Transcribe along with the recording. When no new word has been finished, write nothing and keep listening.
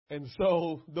And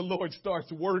so the Lord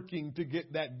starts working to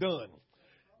get that done.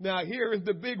 Now, here is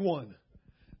the big one.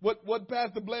 What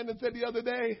Pastor Blandon said the other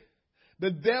day,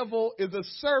 the devil is a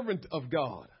servant of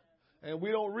God. And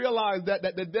we don't realize that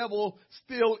the devil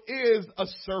still is a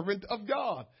servant of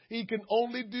God. He can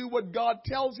only do what God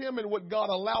tells him and what God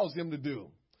allows him to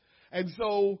do. And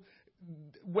so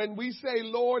when we say,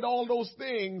 Lord, all those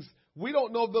things, we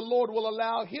don't know if the Lord will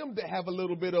allow him to have a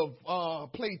little bit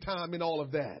of playtime in all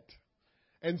of that.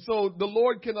 And so the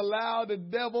Lord can allow the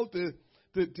devil to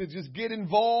just get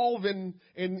involved in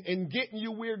getting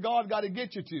you where God got to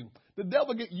get you to. The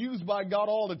devil get used by God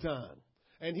all the time.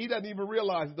 And he doesn't even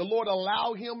realize it. The Lord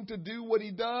allow him to do what he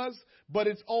does, but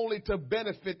it's only to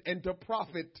benefit and to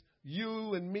profit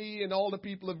you and me and all the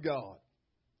people of God.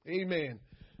 Amen.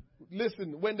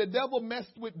 Listen, when the devil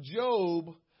messed with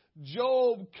Job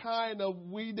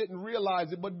we didn't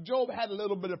realize it, but Job had a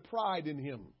little bit of pride in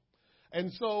him.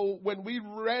 And so when we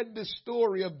read the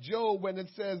story of Job, when it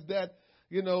says that,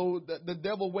 the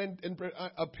devil went and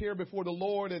appeared before the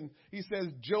Lord, and he says,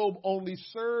 Job only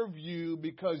served you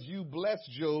because you blessed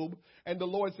Job. And the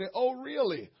Lord said, oh,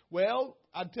 really? Well,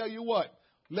 I tell you what,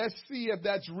 let's see if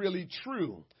that's really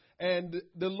true. And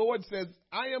the Lord says,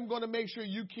 I am going to make sure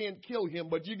you can't kill him,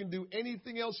 but you can do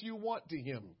anything else you want to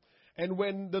him. And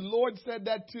when the Lord said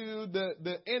that to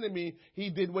the enemy,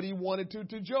 he did what he wanted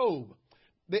to Job.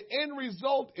 The end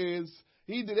result is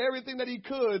he did everything that he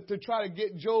could to try to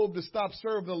get Job to stop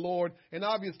serving the Lord. And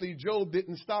obviously, Job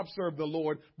didn't stop serving the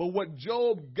Lord. But what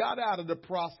Job got out of the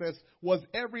process was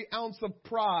every ounce of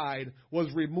pride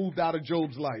was removed out of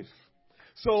Job's life.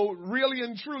 So really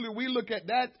and truly, we look at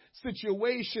that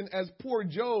situation as poor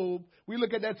Job. We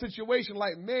look at that situation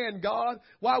like, man, God,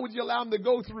 why would you allow him to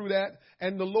go through that?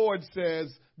 And the Lord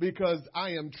says, because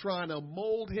I am trying to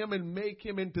mold him and make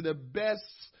him into the best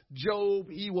Job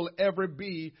he will ever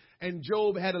be. And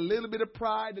Job had a little bit of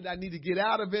pride that I need to get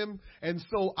out of him. And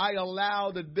so I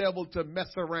allow the devil to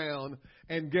mess around.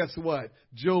 And guess what?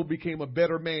 Job became a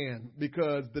better man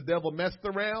because the devil messed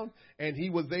around and he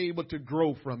was able to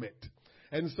grow from it.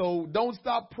 And so don't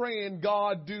stop praying,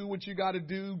 God, do what you got to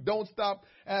do. Don't stop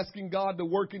asking God to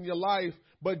work in your life,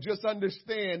 but just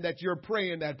understand that you're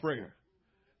praying that prayer.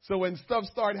 So when stuff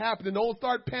start happening, don't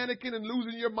start panicking and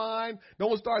losing your mind.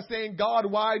 Don't start saying, God,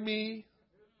 why me?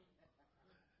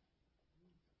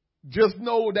 Just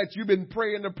know that you've been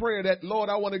praying the prayer that, Lord,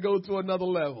 I want to go to another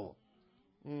level.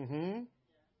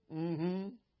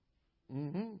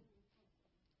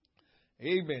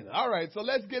 Amen. All right, so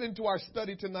let's get into our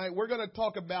study tonight. We're going to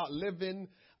talk about living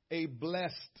a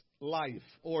blessed life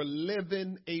or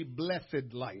living a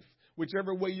blessed life.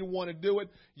 Whichever way you want to do it,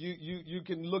 you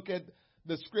can look at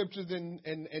the scriptures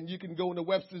and you can go into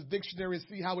Webster's dictionary and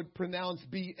see how it pronounced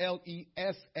blessed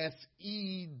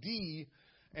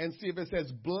and see if it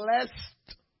says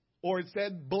blessed or it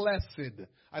said blessed.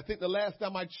 I think the last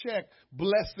time I checked,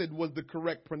 blessed was the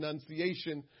correct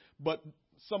pronunciation, but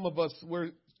some of us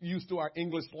were used to our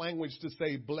English language to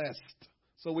say blessed.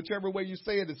 So whichever way you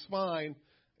say it is fine.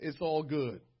 It's all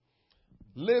good.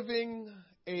 Living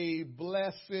a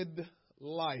blessed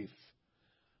life.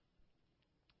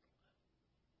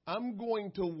 I'm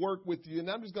going to work with you, and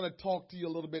I'm just going to talk to you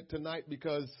a little bit tonight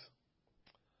because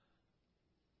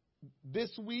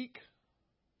this week,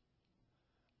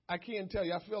 I can't tell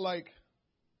you, I feel like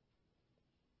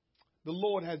the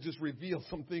Lord has just revealed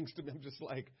some things to me. I'm just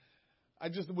like, I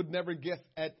just would never guess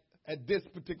at this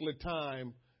particular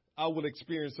time I would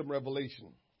experience some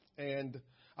revelation. And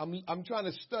I'm trying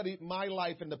to study my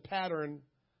life and the pattern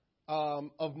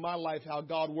of my life, how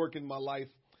God worked in my life.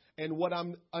 And what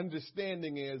I'm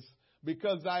understanding is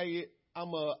because I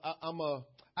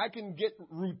can get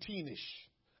routinish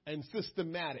and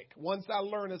systematic. Once I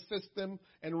learn a system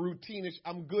and routinish,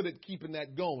 I'm good at keeping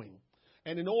that going.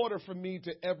 And in order for me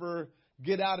to ever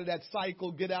get out of that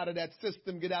cycle, get out of that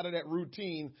system, get out of that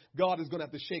routine, God is going to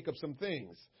have to shake up some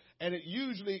things. And it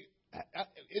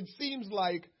seems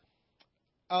like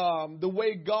the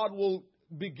way God will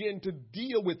begin to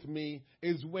deal with me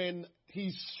is when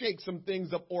he shakes some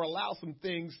things up or allows some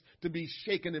things to be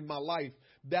shaken in my life.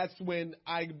 That's when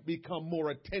I become more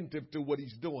attentive to what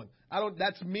he's doing.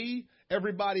 That's me.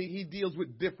 Everybody he deals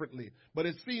with differently. But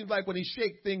it seems like when he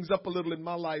shakes things up a little in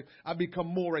my life, I become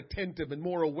more attentive and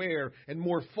more aware and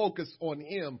more focused on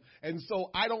him. And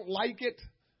so I don't like it.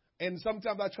 And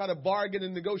sometimes I try to bargain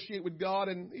and negotiate with God,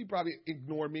 and he probably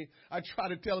ignore me. I try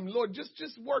to tell him, Lord,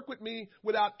 just work with me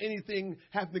without anything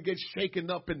having to get shaken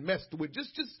up and messed with.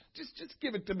 Just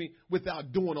give it to me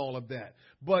without doing all of that.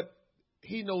 But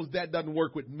he knows that doesn't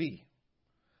work with me.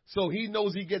 So he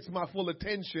knows he gets my full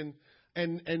attention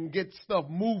and get stuff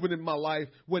moving in my life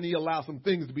when he allows some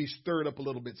things to be stirred up a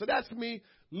little bit. So that's me.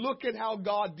 Look at how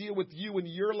God deal with you in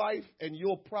your life, and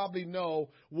you'll probably know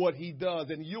what he does.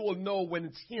 And you will know when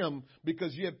it's him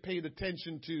because you have paid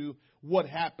attention to what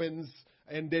happens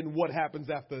and then what happens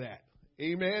after that.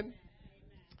 Amen.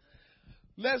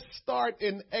 Let's start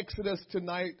in Exodus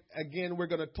tonight. Again, we're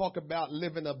going to talk about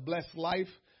living a blessed life.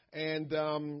 And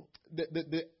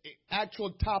the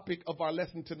actual topic of our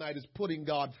lesson tonight is putting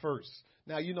God first.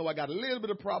 Now, you know I got a little bit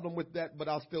of problem with that, but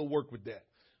I'll still work with that.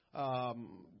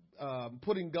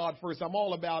 Putting God first. I'm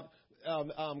all about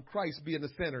Christ being the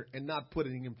center and not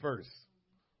putting him first.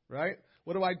 Right?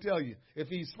 What do I tell you? If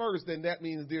he's first, then that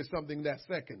means there's something that's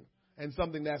second, and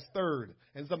something that's third,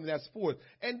 and something that's fourth.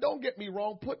 And don't get me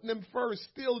wrong, putting him first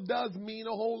still does mean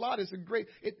a whole lot.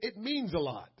 It means a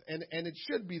lot, and it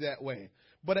should be that way.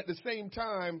 But at the same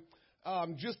time,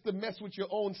 just to mess with your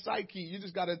own psyche, you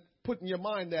just got to put in your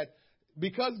mind that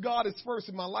because God is first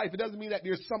in my life, it doesn't mean that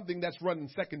there's something that's running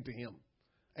second to him.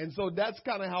 And so that's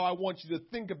kind of how I want you to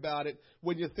think about it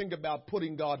when you think about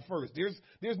putting God first.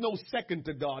 There's no second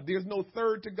to God. There's no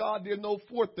third to God. There's no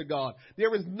fourth to God.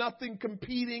 There is nothing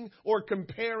competing or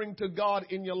comparing to God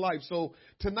in your life. So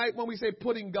tonight when we say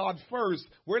putting God first,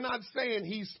 we're not saying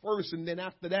he's first and then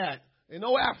after that, and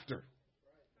no after.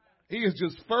 He is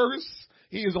just first.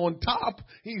 He is on top.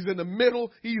 He's in the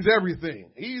middle. He's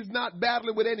everything. He's not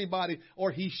battling with anybody,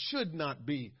 or he should not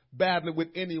be battling with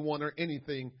anyone or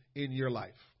anything in your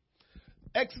life.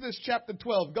 Exodus chapter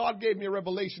 12. God gave me a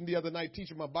revelation the other night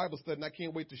teaching my Bible study, and I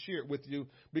can't wait to share it with you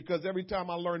because every time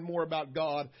I learn more about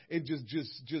God, it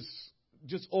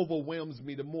just overwhelms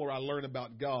me the more I learn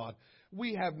about God.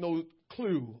 We have no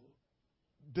clue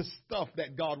the stuff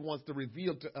that God wants to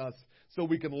reveal to us so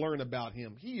we can learn about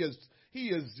him. He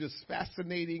is just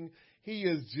fascinating. He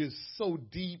is just so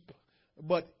deep,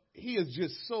 but he is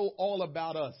just so all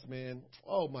about us, man.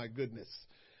 Oh my goodness.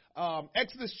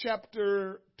 Exodus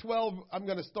chapter 12, I'm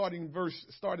going to start in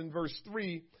verse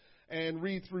 3 and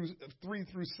read through 3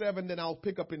 through 7. Then I'll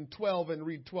pick up in 12 and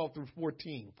read 12 through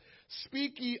 14.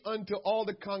 Speak ye unto all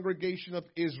the congregation of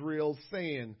Israel,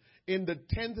 saying, in the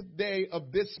 10th day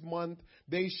of this month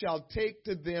they shall take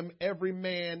to them every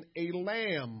man a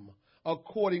lamb,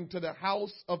 according to the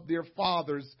house of their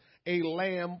fathers, a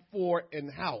lamb for an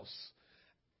house.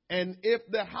 And if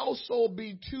the household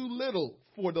be too little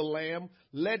for the lamb,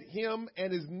 let him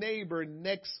and his neighbor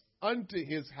next unto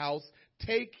his house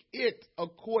take it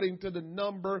according to the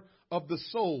number of the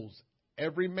souls.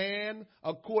 Every man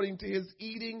according to his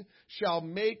eating shall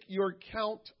make your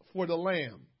count for the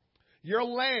lamb. Your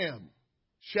lamb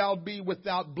shall be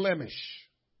without blemish,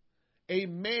 a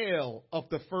male of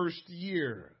the first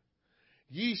year.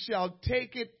 Ye shall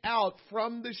take it out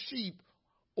from the sheep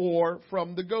or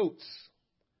from the goats,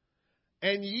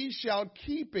 and ye shall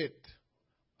keep it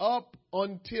up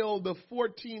until the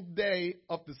 14th day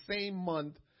of the same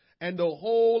month, and the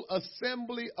whole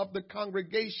assembly of the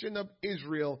congregation of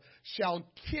Israel shall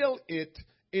kill it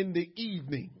in the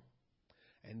evening.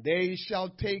 And they shall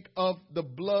take of the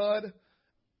blood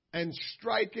and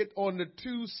strike it on the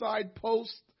two side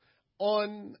posts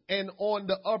on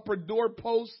the upper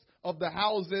doorposts of the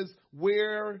houses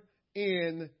wherein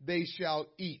they shall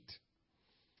eat.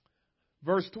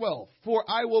 Verse 12, for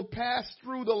I will pass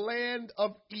through the land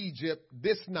of Egypt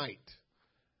this night,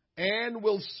 and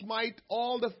will smite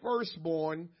all the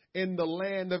firstborn in the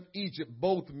land of Egypt,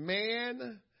 both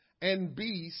man and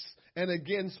beast, and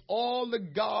against all the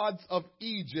gods of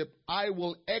Egypt I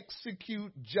will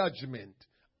execute judgment.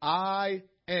 I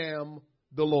am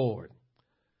the Lord.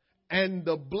 And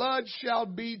the blood shall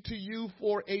be to you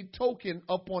for a token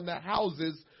upon the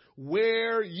houses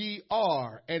where ye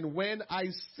are. And when I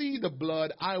see the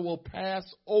blood, I will pass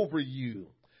over you.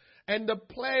 And the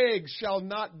plague shall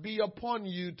not be upon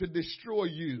you to destroy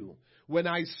you when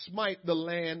I smite the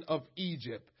land of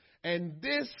Egypt. And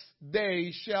this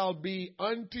day shall be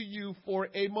unto you for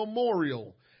a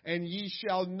memorial, and ye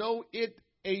shall know it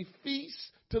a feast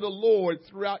to the Lord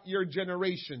throughout your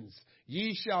generations.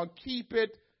 Ye shall keep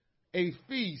it a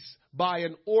feast by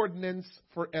an ordinance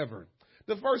forever.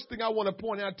 The first thing I want to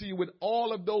point out to you with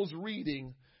all of those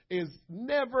reading is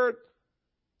never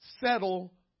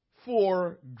settle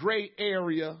for gray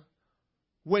area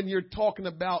when you're talking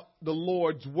about the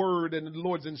Lord's word and the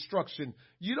Lord's instruction.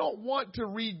 You don't want to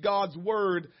read God's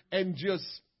word and just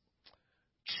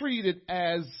treat it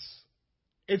as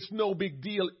it's no big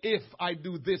deal if I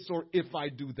do this or if I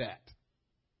do that.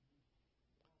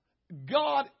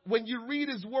 God, when you read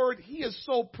his word, he is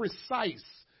so precise.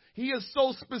 He is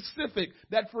so specific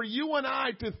that for you and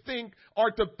I to think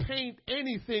or to paint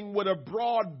anything with a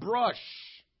broad brush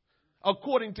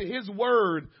according to his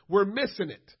word, we're missing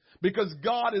it because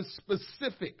God is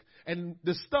specific. And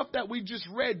the stuff that we just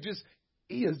read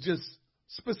he is just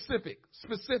specific.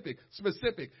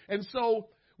 And so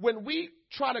when we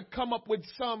try to come up with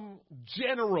some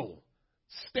general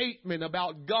statement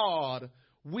about God,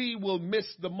 we will miss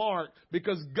the mark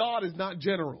because God is not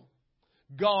general.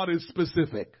 God is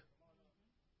specific.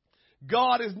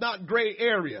 God is not gray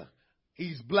area.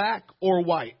 He's black or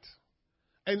white.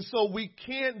 And so we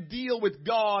can't deal with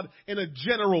God in a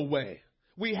general way.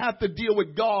 We have to deal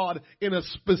with God in a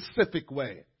specific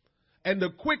way. And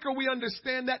the quicker we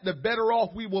understand that, the better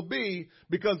off we will be,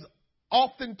 because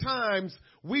oftentimes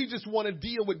we just want to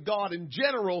deal with God in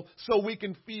general so we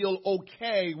can feel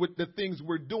okay with the things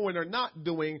we're doing or not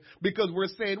doing, because we're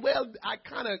saying, well, I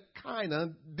kind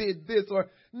of did this, or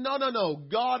no.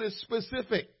 God is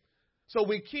specific. So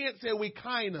we can't say we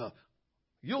kind of.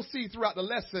 You'll see throughout the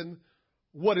lesson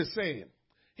what it's saying.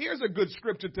 Here's a good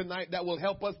scripture tonight that will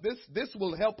help us. This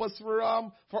will help us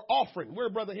for offering.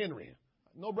 Where's Brother Henry?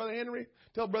 No, Brother Henry?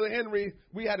 Tell Brother Henry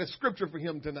we had a scripture for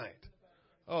him tonight.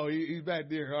 Oh, he's back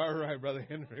there. All right, Brother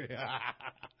Henry.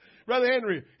 Brother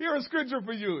Henry, here's a scripture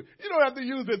for you. You don't have to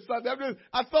use it Sunday.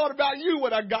 I thought about you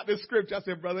when I got this scripture. I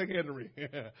said, Brother Henry.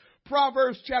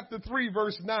 Proverbs chapter 3,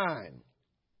 verse 9.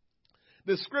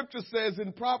 The scripture says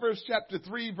in Proverbs chapter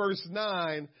 3, verse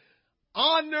 9,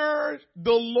 honor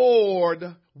the Lord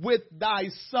with thy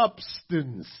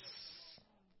substance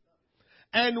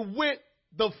and with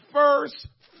the first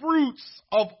fruits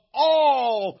of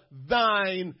all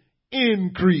thine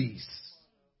increase.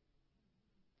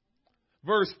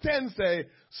 Verse 10 say,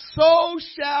 so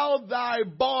shall thy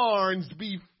barns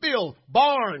be filled.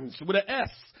 Barns with an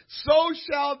S. So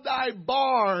shall thy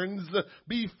barns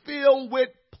be filled with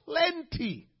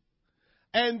plenty,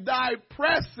 and thy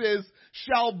presses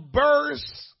shall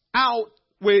burst out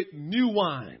with new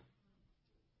wine.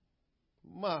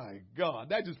 My God,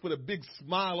 that just put a big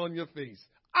smile on your face.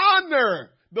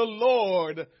 Honor the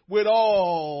Lord with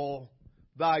all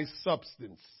thy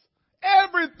substance.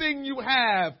 Everything you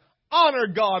have, honor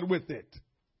God with it.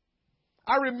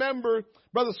 I remember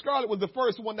Brother Scarlett was the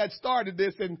first one that started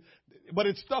this, but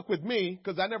it stuck with me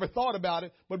because I never thought about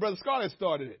it, but Brother Scarlett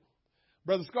started it.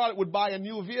 Brother Scarlett would buy a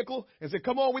new vehicle and say,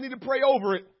 come on, we need to pray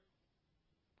over it.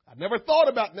 I never thought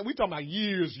about it. We're talking about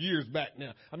years back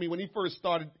now. I mean, when he first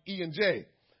started E&J,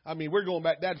 I mean, we're going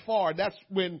back that far. That's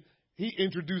when he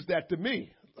introduced that to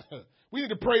me. We need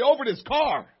to pray over this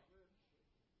car.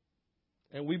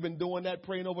 And we've been doing that,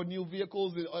 praying over new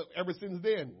vehicles ever since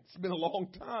then. It's been a long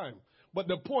time. But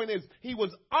the point is, he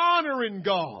was honoring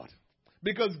God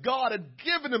because God had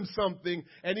given him something.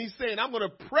 And he's saying, I'm going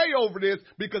to pray over this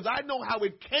because I know how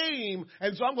it came.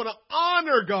 And so I'm going to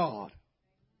honor God.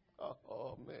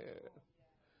 Oh, man.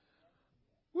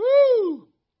 Woo!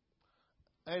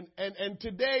 And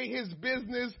today his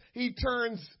business, he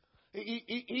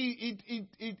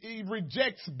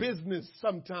rejects business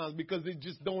sometimes because they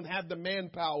just don't have the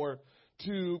manpower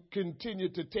to continue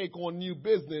to take on new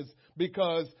business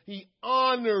because he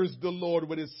honors the Lord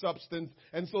with his substance.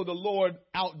 And so the Lord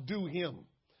outdo him.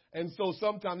 And so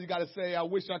sometimes you got to say, I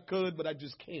wish I could, but I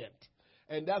just can't.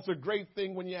 And that's a great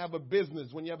thing when you have a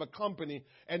business, when you have a company,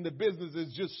 and the business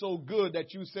is just so good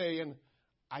that you say, and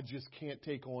I just can't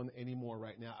take on any more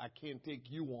right now. I can't take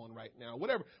you on right now.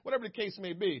 Whatever the case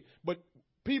may be. But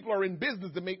people are in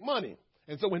business to make money.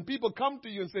 And so when people come to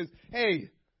you and says, hey,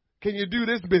 can you do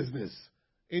this business?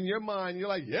 In your mind, you're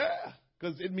like, yeah,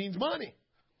 because it means money.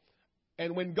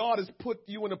 And when God has put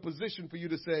you in a position for you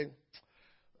to say,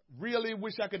 really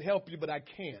wish I could help you, but I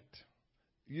can't.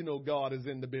 You know God is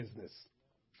in the business.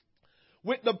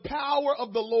 With the power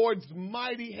of the Lord's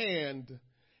mighty hand,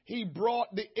 he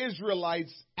brought the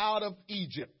Israelites out of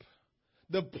Egypt,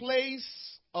 the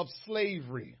place of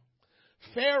slavery.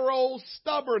 Pharaoh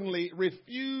stubbornly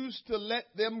refused to let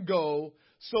them go,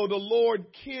 so the Lord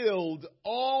killed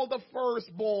all the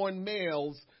firstborn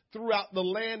males throughout the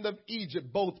land of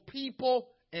Egypt, both people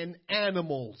and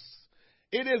animals.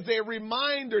 It is a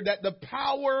reminder that the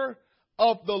power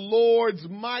of the Lord's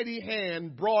mighty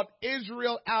hand brought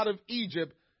Israel out of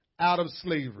Egypt, out of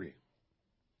slavery.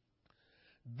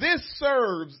 This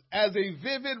serves as a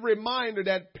vivid reminder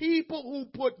that people who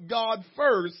put God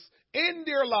first in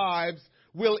their lives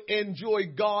will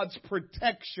enjoy God's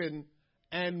protection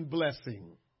and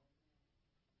blessing.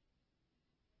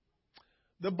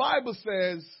 The Bible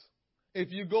says,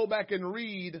 if you go back and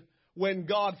read when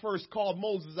God first called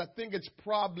Moses, I think it's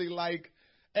probably like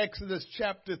Exodus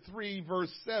chapter 3,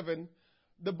 verse 7.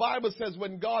 The Bible says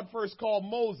when God first called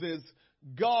Moses,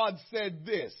 God said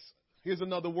this. Here's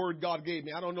another word God gave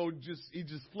me. I don't know, he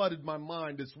just flooded my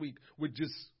mind this week with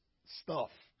just stuff.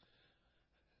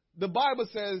 The Bible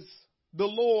says the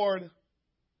Lord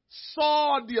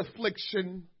saw the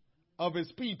affliction of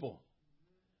his people,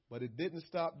 but it didn't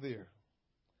stop there.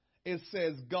 It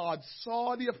says God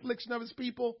saw the affliction of his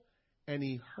people and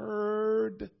he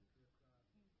heard.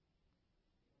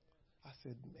 I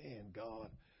said, man, God.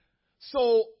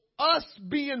 So us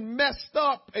being messed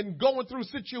up and going through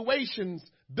situations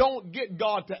don't get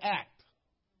God to act.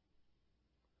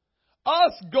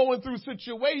 Us going through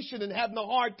situation and having a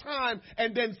hard time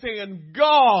and then saying,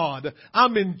 God,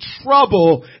 I'm in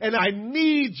trouble and I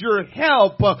need your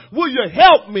help. Will you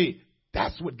help me?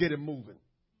 That's what get him moving.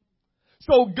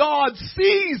 So God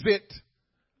sees it,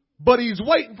 but he's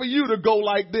waiting for you to go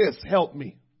like this. Help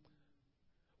me.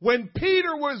 When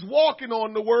Peter was walking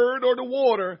on the word or the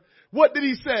water, what did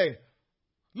he say?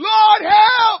 Lord,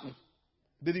 help!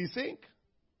 Did he sink?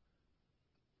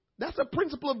 That's a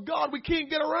principle of God we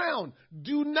can't get around.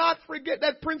 Do not forget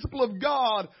that principle of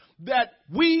God, that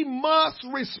we must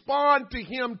respond to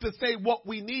him to say what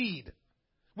we need.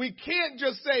 We can't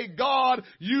just say, God,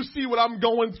 you see what I'm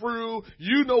going through.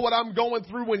 You know what I'm going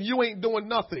through when you ain't doing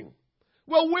nothing.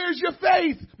 Well, where's your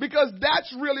faith? Because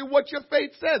that's really what your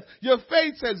faith says. Your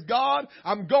faith says, God,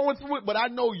 I'm going through it, but I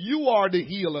know you are the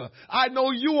healer. I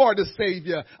know you are the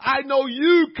savior. I know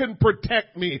you can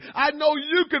protect me. I know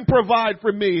you can provide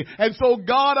for me. And so,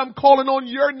 God, I'm calling on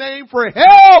your name for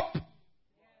help.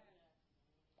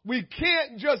 We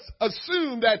can't just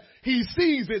assume that he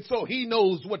sees it so he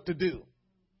knows what to do.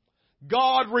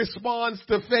 God responds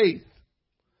to faith.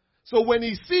 So when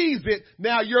he sees it,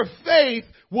 now your faith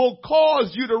will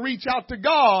cause you to reach out to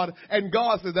God. And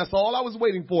God says, that's all I was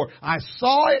waiting for. I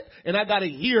saw it and I got to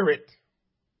hear it.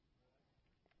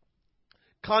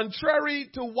 Contrary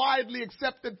to widely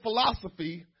accepted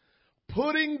philosophy,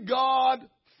 putting God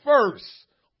first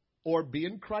or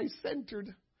being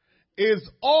Christ-centered is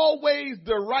always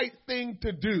the right thing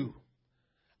to do.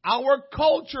 Our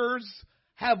cultures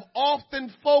have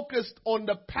often focused on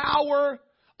the power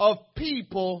of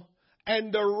people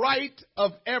and the right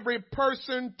of every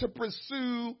person to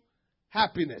pursue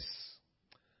happiness.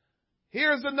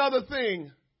 Here's another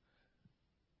thing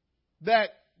that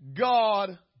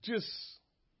God just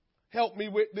helped me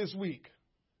with this week.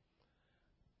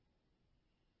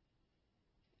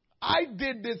 I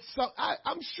did this.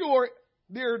 I'm sure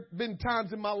there have been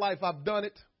times in my life I've done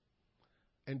it,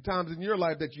 and times in your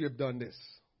life that you have done this.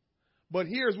 But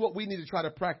here's what we need to try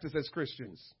to practice as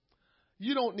Christians.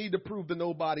 You don't need to prove to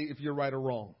nobody if you're right or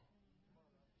wrong.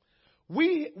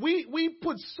 We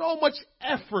put so much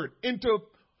effort into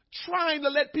trying to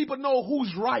let people know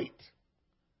who's right.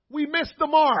 We miss the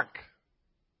mark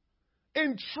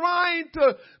in trying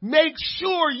to make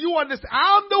sure you understand.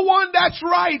 I'm the one that's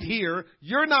right here.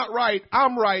 You're not right.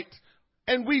 I'm right.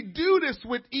 And we do this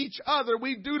with each other.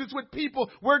 We do this with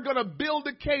people. We're going to build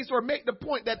a case or make the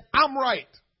point that I'm right.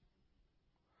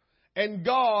 And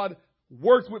God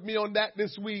worked with me on that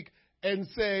this week and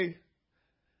say,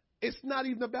 it's not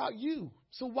even about you.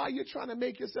 So why are you trying to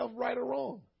make yourself right or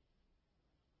wrong?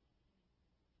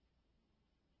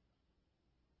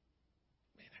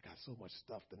 Man, I got so much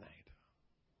stuff tonight.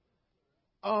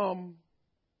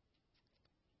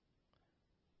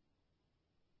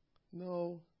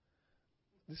 No,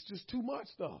 it's just too much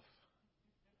stuff.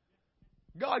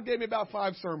 God gave me about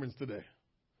 5 sermons today,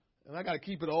 and I got to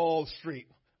keep it all straight.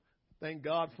 Thank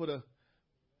God for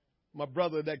my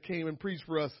brother that came and preached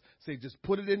for us. Say, just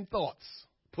put it in thoughts.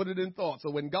 Put it in thoughts.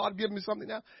 So when God gives me something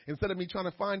now, instead of me trying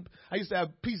to find, I used to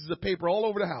have pieces of paper all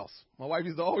over the house. My wife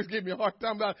used to always give me a hard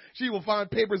time about it. She will find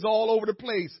papers all over the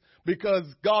place because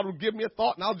God will give me a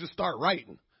thought and I'll just start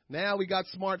writing. Now we got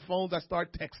smartphones. I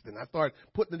start texting. I start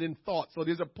putting it in thoughts. So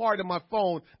there's a part of my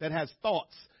phone that has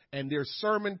thoughts. And there's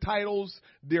sermon titles,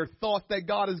 there are thoughts that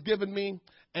God has given me,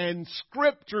 and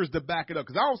scriptures to back it up.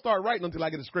 Because I don't start writing until I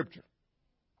get a scripture.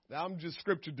 I'm just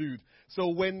scripture dude. So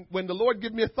when the Lord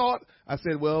gave me a thought, I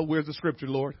said, well, where's the scripture,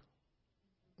 Lord?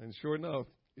 And sure enough,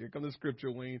 here comes the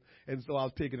scripture, Wayne. And so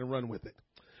I'll take it and run with it.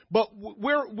 But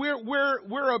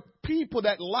we're a people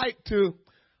that like to,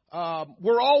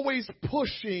 we're always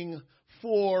pushing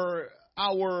for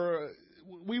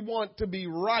we want to be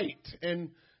right.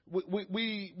 And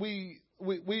we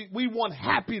want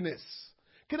happiness.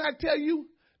 Can I tell you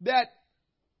that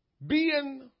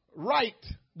being right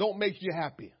don't make you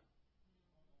happy?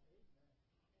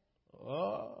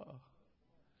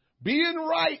 Being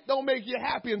right don't make you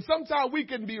happy. And sometimes we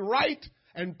can be right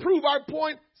and prove our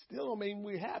point, still don't mean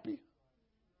we're happy.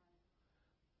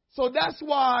 So that's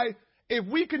why if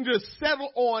we can just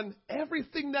settle on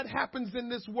everything that happens in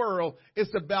this world,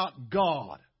 it's about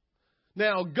God.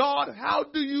 Now, God, how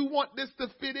do you want this to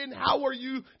fit in? How are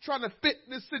you trying to fit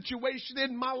this situation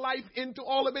in my life into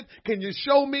all of it? Can you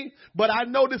show me? But I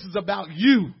know this is about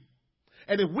you.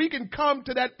 And if we can come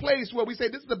to that place where we say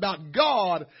this is about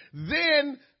God,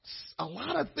 then a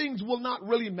lot of things will not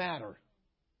really matter.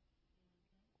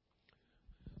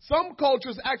 Some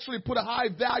cultures actually put a high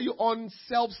value on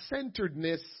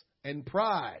self-centeredness and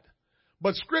pride.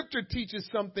 But Scripture teaches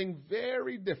something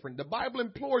very different. The Bible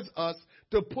implores us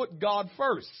to put God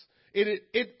first.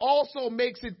 It also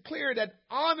makes it clear that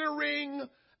honoring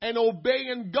and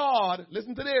obeying God,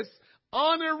 listen to this,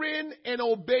 honoring and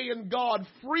obeying God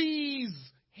frees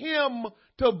Him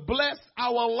to bless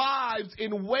our lives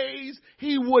in ways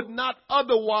He would not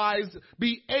otherwise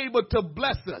be able to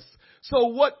bless us. So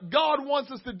what God wants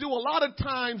us to do, a lot of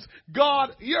times,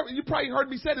 God, you probably heard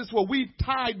me say this, well, we've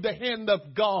tied the hand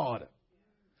of God.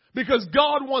 Because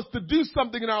God wants to do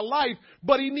something in our life,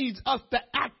 but He needs us to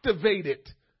activate it.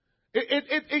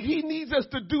 He needs us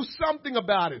to do something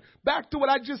about it. Back to what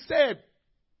I just said.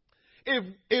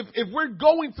 If we're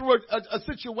going through a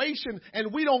situation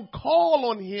and we don't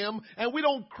call on Him and we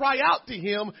don't cry out to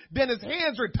Him, then His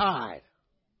hands are tied.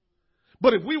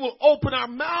 But if we will open our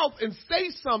mouth and say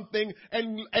something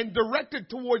and direct it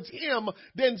towards Him,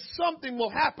 then something will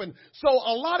happen. So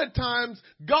a lot of times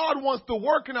God wants to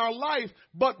work in our life,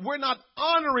 but we're not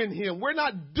honoring Him. We're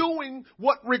not doing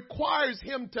what requires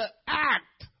Him to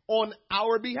act on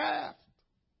our behalf.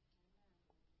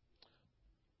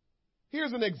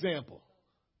 Here's an example.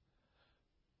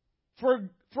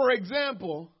 For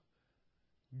example,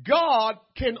 God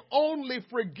can only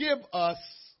forgive us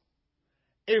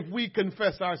if we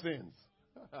confess our sins.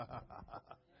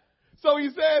 So he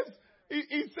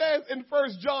says in 1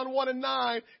 John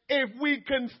 1:9, if we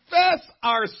confess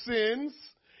our sins,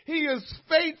 He is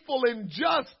faithful and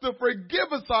just to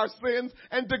forgive us our sins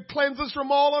and to cleanse us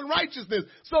from all unrighteousness.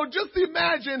 So just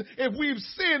imagine if we've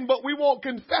sinned but we won't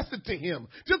confess it to Him.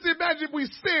 Just imagine if we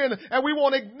sin and we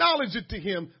won't acknowledge it to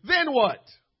Him. Then what?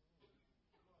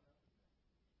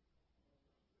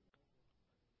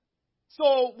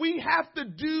 So we have to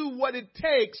do what it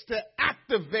takes to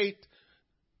activate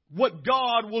what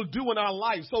God will do in our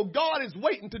life. So God is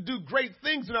waiting to do great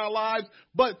things in our lives,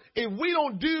 but if we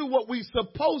don't do what we're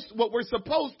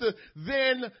supposed to,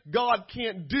 then God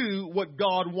can't do what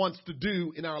God wants to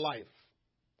do in our life.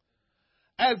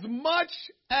 As much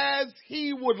as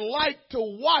He would like to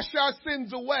wash our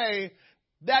sins away,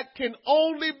 that can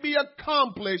only be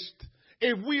accomplished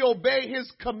if we obey His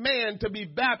command to be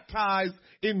baptized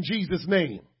in Jesus'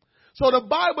 name. So the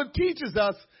Bible teaches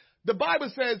us, the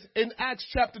Bible says in Acts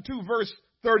chapter 2 verse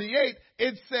 38,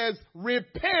 it says,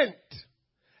 repent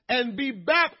and be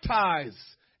baptized,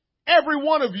 every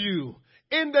one of you,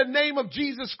 in the name of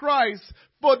Jesus Christ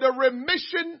for the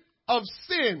remission of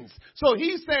sins. So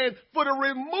He's saying for the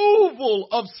removal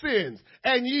of sins,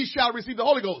 and ye shall receive the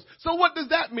Holy Ghost. So what does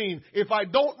that mean? If I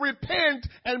don't repent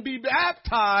and be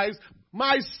baptized,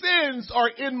 my sins are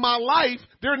in my life.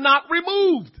 They're not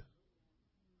removed.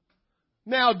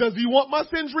 Now, does He want my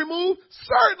sins removed?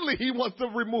 Certainly He wants to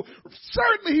remove.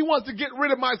 Certainly He wants to get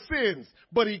rid of my sins.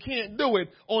 But He can't do it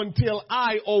until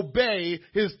I obey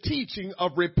His teaching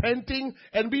of repenting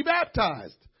and be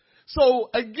baptized. So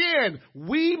again,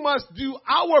 we must do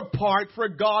our part for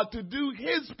God to do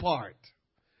His part.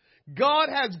 God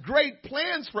has great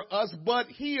plans for us, but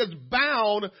He is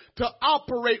bound to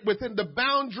operate within the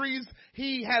boundaries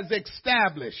He has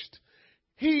established.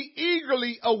 He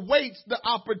eagerly awaits the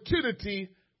opportunity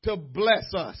to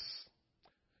bless us.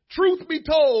 Truth be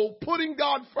told, putting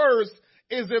God first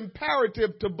is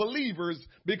imperative to believers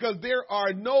because there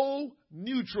are no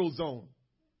neutral zone.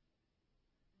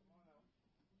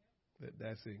 Let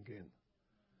that sink in.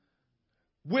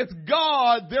 With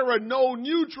God, there are no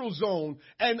neutral zone.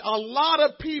 And a lot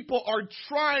of people are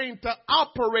trying to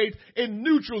operate in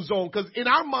neutral zone because in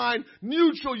our mind,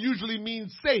 neutral usually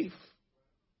means safe.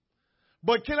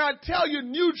 But can I tell you,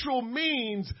 neutral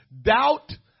means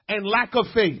doubt and lack of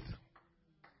faith.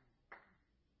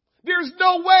 There's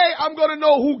no way I'm going to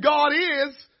know who God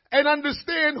is and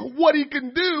understand what He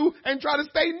can do and try to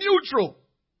stay neutral.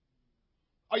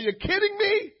 Are you kidding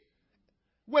me?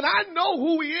 When I know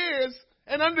who He is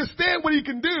and understand what He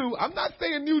can do, I'm not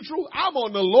staying neutral. I'm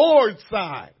on the Lord's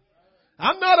side.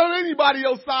 I'm not on anybody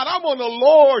else's side. I'm on the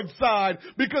Lord's side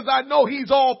because I know He's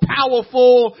all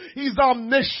powerful. He's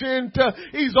omniscient.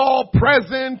 He's all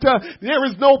present. There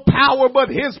is no power but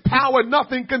His power.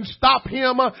 Nothing can stop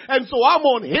Him. And so I'm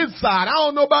on His side. I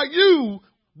don't know about you,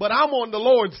 but I'm on the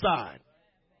Lord's side.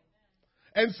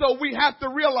 And so we have to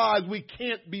realize we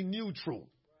can't be neutral.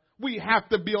 We have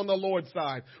to be on the Lord's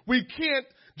side. We can't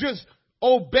just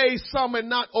obey some and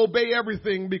not obey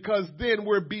everything, because then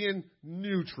we're being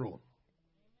neutral.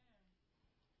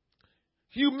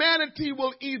 Humanity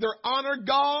will either honor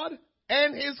God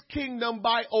and his kingdom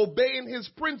by obeying his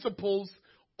principles,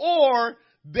 or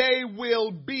they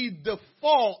will be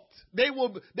default. They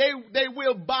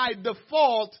will by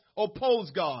default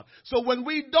oppose God. So when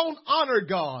we don't honor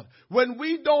God, when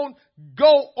we don't go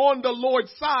on the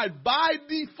Lord's side, by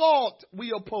default,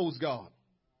 we oppose God.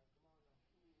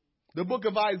 The book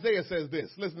of Isaiah says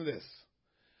this. Listen to this.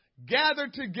 Gather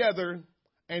together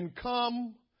and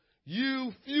come,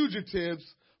 you fugitives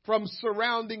from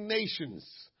surrounding nations.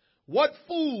 What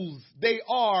fools they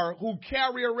are who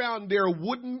carry around their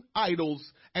wooden idols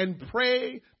and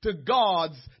pray to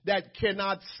gods that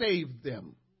cannot save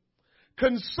them.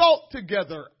 Consult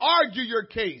together, argue your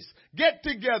case, get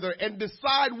together and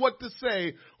decide what to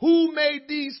say. Who made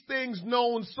these things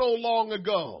known so long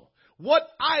ago? What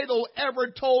idol ever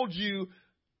told you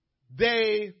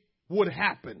they would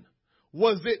happen?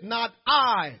 Was it not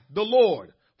I, the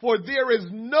Lord? For there is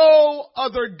no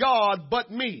other God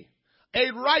but me, a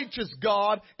righteous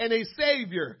God and a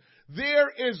Savior. There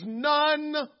is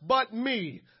none but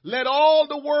me. Let all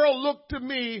the world look to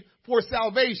me for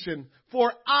salvation,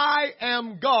 for I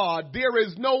am God. There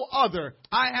is no other.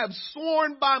 I have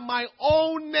sworn by my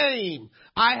own name.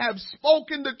 I have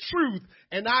spoken the truth,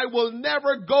 and I will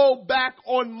never go back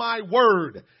on my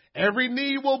word. Every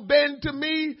knee will bend to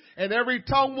me, and every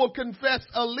tongue will confess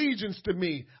allegiance to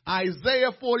me.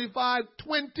 Isaiah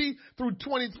 45:20 through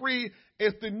 23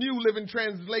 is the New Living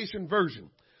Translation version.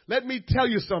 Let me tell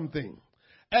you something.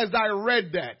 As I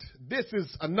read that, this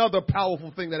is another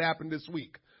powerful thing that happened this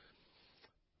week.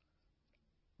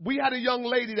 We had a young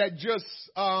lady that just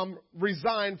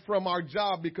resigned from our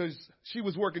job because she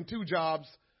was working 2 jobs,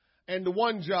 and the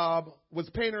one job was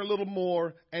paying her a little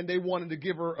more, and they wanted to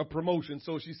give her a promotion.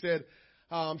 So she said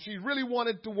she really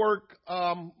wanted to work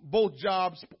both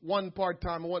jobs, one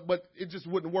part-time, but it just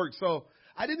wouldn't work. So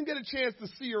I didn't get a chance to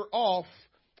see her off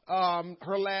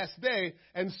her last day.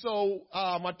 And so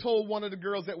I told one of the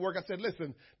girls at work, I said,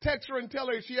 listen, text her and tell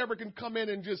her if she ever can come in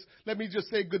and just let me just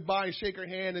say goodbye and shake her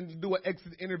hand and do an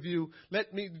exit interview.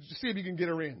 Let me see if you can get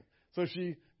her in. So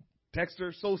she texted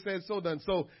her, so said, so done.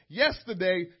 So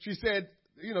yesterday she said,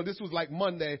 you know, this was like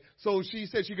Monday. So she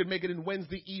said she could make it in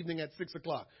Wednesday evening at 6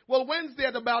 o'clock. Well, Wednesday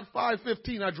at about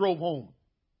 5:15, I drove home.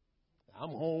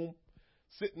 I'm home,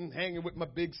 sitting, hanging with my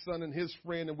big son and his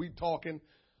friend, and we talking.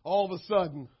 All of a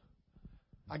sudden,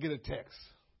 I get a text.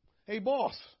 Hey,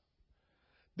 boss,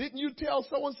 didn't you tell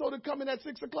so-and-so to come in at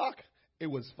 6 o'clock? It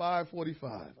was 5:45. I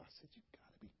said, you got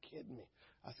to be kidding me.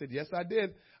 I said, yes, I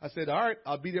did. I said, all right,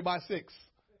 I'll be there by 6.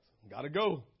 Got to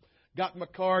go. Got in my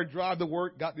car, drive to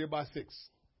work, got there by 6.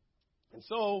 And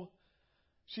so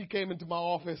she came into my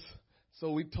office.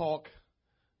 So we talk,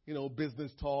 you know,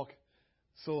 business talk.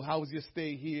 So how was your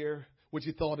stay here? What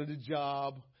you thought of the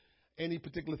job? Any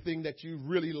particular thing that you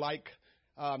really like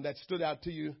that stood out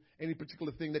to you? Any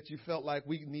particular thing that you felt like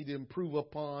we need to improve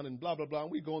upon, and blah, blah, blah.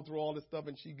 And we going through all this stuff,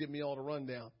 and she give me all the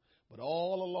rundown. But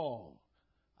all along,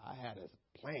 I had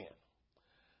a plan.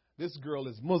 This girl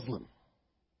is Muslim,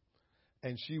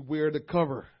 and she wear the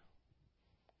cover.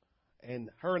 And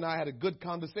her and I had a good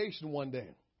conversation one day.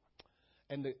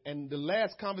 And the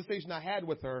last conversation I had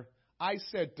with her, I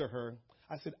said to her,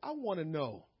 I said, I want to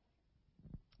know,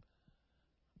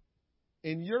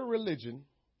 in your religion,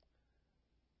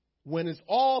 when it's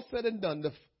all said and done,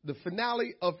 the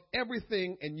finale of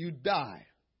everything and you die,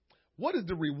 what is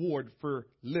the reward for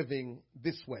living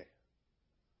this way?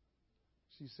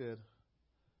 She said,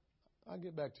 I'll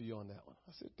get back to you on that one.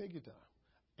 I said, take your time.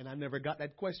 And I never got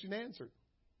that question answered.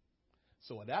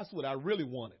 So that's what I really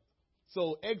wanted.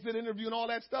 So exit interview and all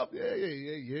that stuff, yeah.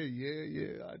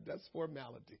 That's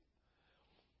formality.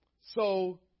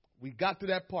 So we got to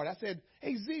that part. I said,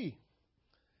 hey, Z,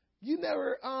 you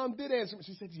never did answer me.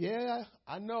 She said, yeah,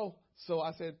 I know. So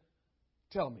I said,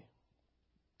 tell me.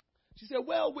 She said,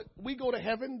 well, we go to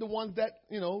heaven. The ones that,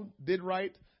 you know, did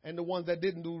right, and the ones that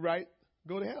didn't do right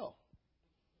go to hell.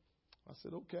 I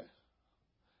said, okay.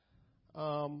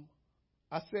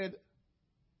 I said,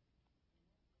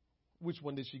 which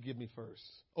one did she give me first?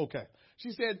 Okay.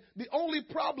 She said, the only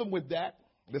problem with that,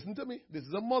 listen to me, this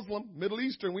is a Muslim, Middle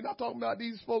Eastern. We're not talking about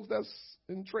these folks that's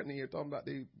in Trenton here, talking about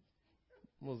the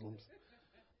Muslims.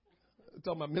 We're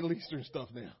talking about Middle Eastern stuff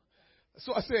now.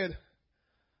 So I said,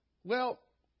 well,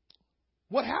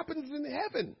 what happens in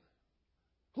heaven?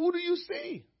 Who do you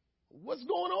see? What's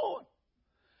going on?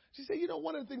 She said, you know,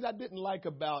 one of the things I didn't like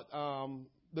about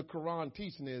the Quran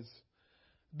teaching is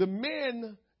the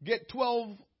men get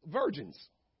 12 virgins.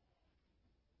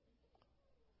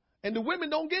 And the women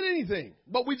don't get anything,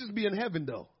 but we just be in heaven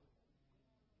though.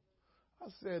 I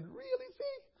said, really,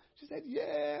 see? She said,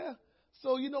 yeah.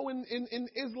 So, in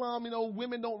Islam,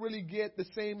 women don't really get the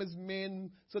same as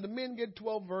men. So the men get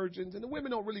 12 virgins and the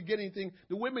women don't really get anything.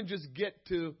 The women just get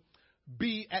to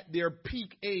be at their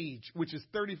peak age, which is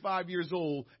 35 years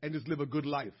old, and just live a good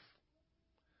life.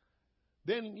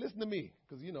 Then listen to me,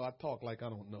 because, I talk like I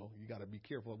don't know. You got to be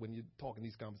careful when you're talking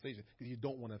these conversations because you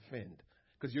don't want to offend,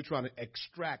 because you're trying to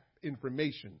extract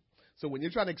information. So when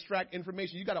you're trying to extract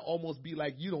information, you got to almost be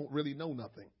like you don't really know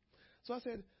nothing. So I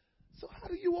said, so how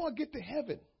do you all get to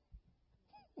heaven?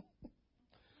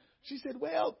 She said,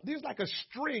 well, there's like a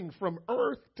string from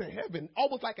earth to heaven,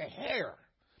 almost like a hair,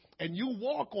 and you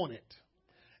walk on it.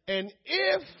 And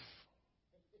if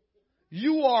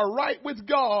you are right with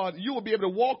God, you will be able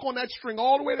to walk on that string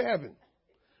all the way to heaven.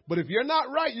 But if you're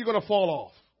not right, you're going to fall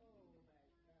off.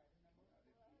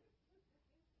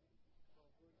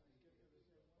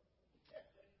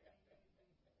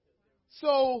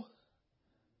 So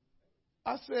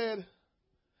I said,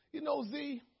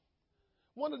 Z,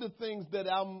 one of the things that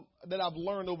I've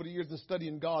learned over the years in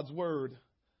studying God's word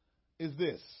is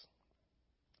this.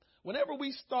 Whenever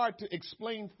we start to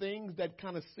explain things that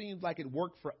kind of seems like it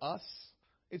worked for us,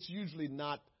 it's usually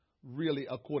not really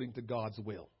according to God's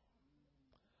will.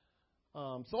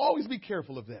 So always be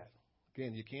careful of that.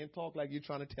 Again, you can't talk like you're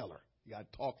trying to tell her. You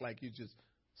got to talk like you're just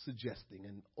suggesting.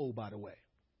 And oh, by the way.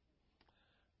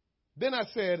 Then I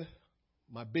said,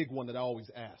 my big one that I always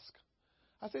ask.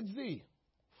 I said, Z, this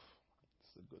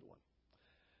is a good one.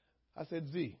 I said,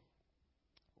 Z,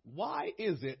 why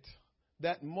is it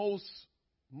that most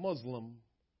Muslim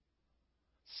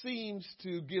seems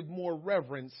to give more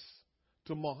reverence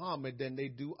to Muhammad than they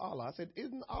do Allah? I said,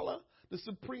 isn't Allah the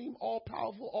supreme,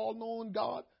 all-powerful, all-knowing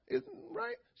God? Isn't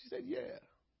right? She said, yeah.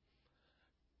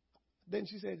 Then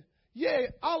she said, yeah,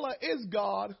 Allah is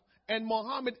God and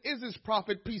Muhammad is his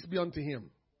prophet, peace be unto him.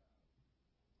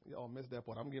 Y'all missed that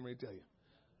part. I'm getting ready to tell you.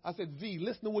 I said, Z,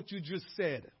 listen to what you just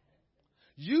said.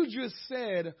 You just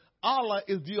said Allah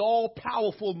is the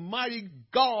all-powerful, mighty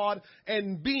God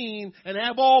and being and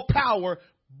have all power,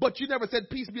 but you never said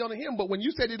peace be unto him. But when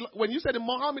you said in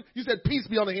Muhammad, you said peace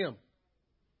be unto him.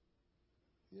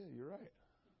 Yeah, you're right.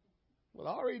 Well,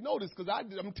 I already know this because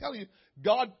I'm telling you,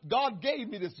 God gave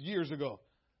me this years ago.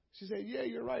 She said, yeah,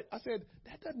 you're right. I said,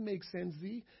 that doesn't make sense,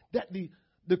 Z. That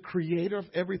the creator of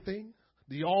everything,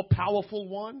 the all-powerful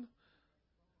one,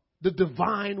 the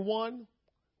divine one,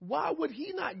 why would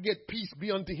he not get peace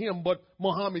be unto him, but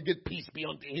Muhammad get peace be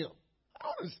unto him? I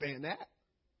don't understand that.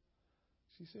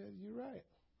 She said, you're right.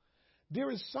 There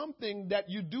is something that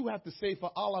you do have to say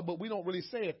for Allah, but we don't really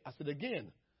say it. I said,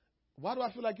 again, why do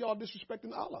I feel like y'all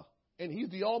disrespecting Allah? And he's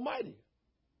the Almighty.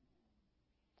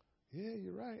 Yeah,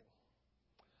 you're right.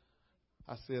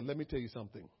 I said, let me tell you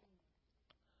something.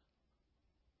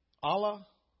 Allah,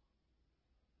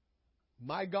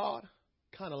 my God,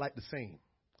 kind of like the same.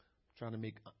 I'm trying to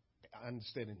make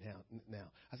understanding now.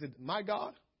 I said, my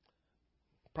God,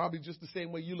 probably just the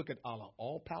same way you look at Allah.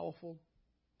 All powerful.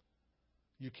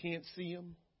 You can't see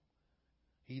him.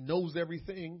 He knows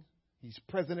everything. He's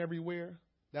present everywhere.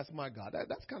 That's my God.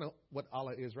 That's kind of what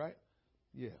Allah is, right?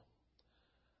 Yeah.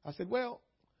 I said, well,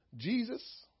 Jesus,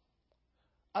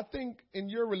 I think in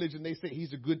your religion they say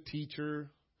he's a good teacher,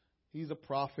 he's a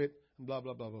prophet, and blah,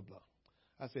 blah, blah, blah, blah.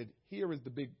 I said, here is the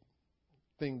big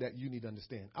thing that you need to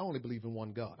understand. I only believe in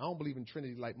one God. I don't believe in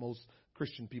Trinity like most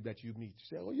Christian people that you meet.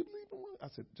 You say, oh, you believe in one? I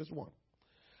said, just one.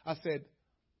 I said,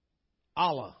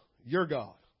 Allah, your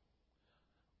God.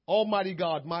 Almighty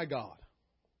God, my God.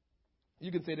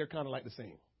 You can say they're kind of like the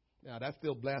same. Now, that's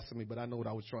still blasphemy, but I know what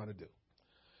I was trying to do.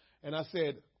 And I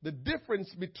said, the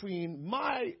difference between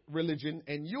my religion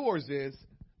and yours is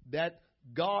that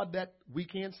God that we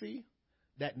can't see,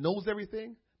 that knows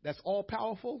everything, that's all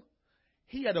powerful,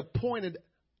 he had appointed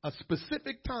a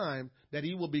specific time that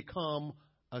he will become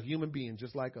a human being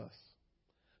just like us.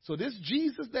 So this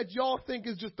Jesus that y'all think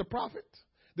is just a prophet,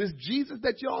 this Jesus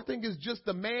that y'all think is just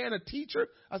a man, a teacher,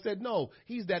 I said, no,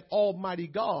 he's that almighty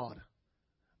God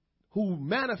who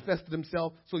manifested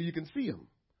himself so you can see him.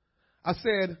 I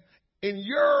said, in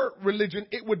your religion,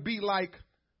 it would be like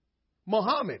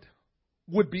Muhammad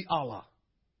would be Allah.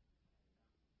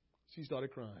 She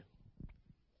started crying.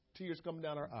 Tears coming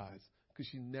down her eyes because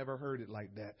she never heard it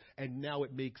like that. And now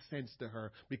it makes sense to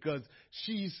her because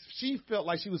she felt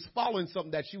like she was following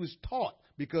something that she was taught,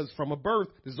 because from her birth,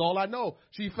 this is all I know,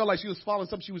 she felt like she was following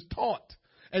something she was taught.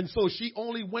 And so she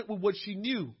only went with what she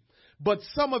knew. But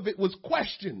some of it was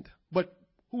questioned. But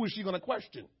who is she going to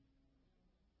question?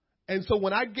 And so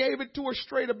when I gave it to her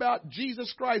straight about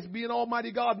Jesus Christ being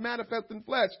Almighty God manifest in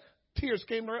flesh, Tears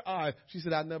came to her eyes. She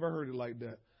said, I never heard it like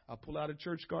that. I pull out a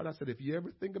church card. I said, if you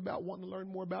ever think about wanting to learn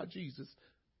more about Jesus,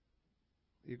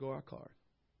 here go our card.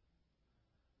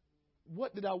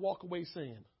 What did I walk away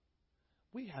saying?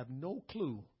 We have no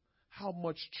clue how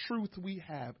much truth we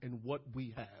have and what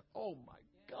we have. Oh, my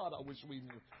God, I wish we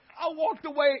knew. I walked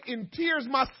away in tears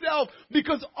myself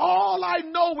because all I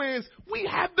know is we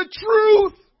have the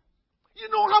truth. You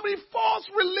know how many false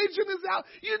religion is out?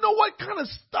 You know what kind of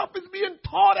stuff is being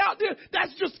taught out there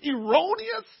that's just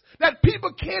erroneous, that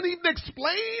people can't even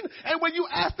explain? And when you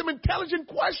ask them intelligent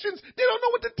questions, they don't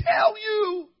know what to tell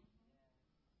you.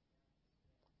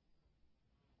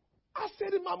 I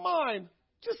said in my mind,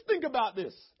 just think about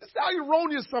this. This is how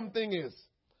erroneous something is.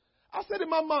 I said in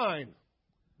my mind,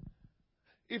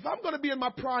 if I'm going to be in my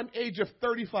prime age of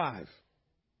 35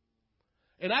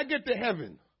 and I get to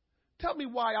heaven, tell me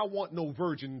why I want no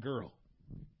virgin girl.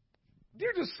 There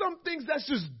are just some things that's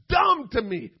just dumb to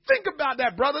me. Think about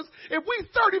that, brothers. If we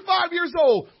 35 years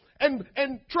old, and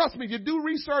trust me, if you do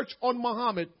research on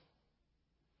Muhammad,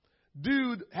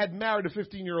 dude had married a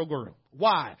 15-year-old girl.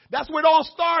 Why? That's where it all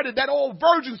started, that old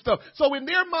virgin stuff. So in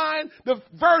their mind, the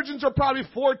virgins are probably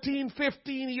 14,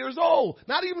 15 years old.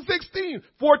 Not even 16,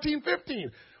 14,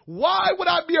 15. Why would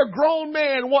I be a grown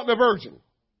man wanting a virgin?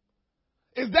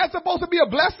 Is that supposed to be a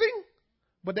blessing?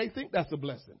 But they think that's a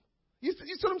blessing. You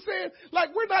see what I'm saying? Like,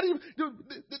 we're not even,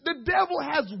 the devil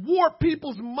has warped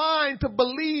people's mind to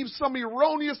believe some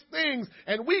erroneous things,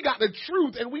 and we got the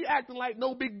truth, and we acting like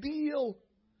no big deal.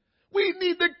 We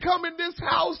need to come in this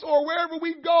house or wherever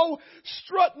we go,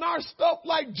 strutting our stuff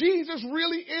like Jesus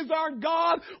really is our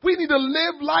God. We need to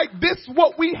live like this.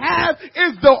 What we have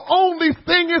is the only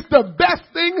thing, is the best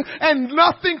thing, and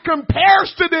nothing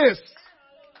compares to this.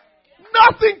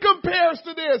 Nothing compares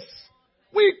to this.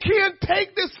 We can't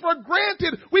take this for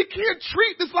granted. We can't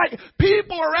treat this like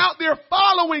people are out there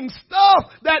following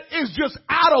stuff that is just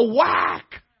out of whack.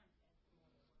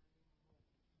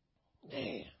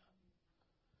 Man,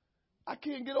 I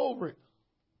can't get over it.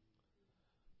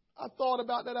 I thought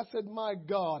about that. I said, my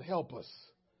God, help us.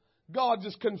 God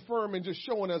just confirming, just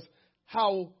showing us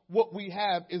how what we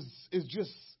have is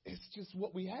just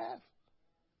what we have.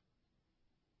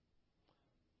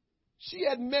 She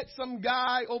had met some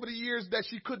guy over the years that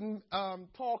she couldn't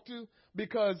talk to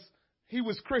because he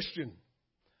was Christian.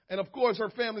 And, of course, her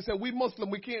family said, we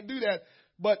Muslim, we can't do that.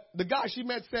 But the guy she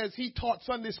met says he taught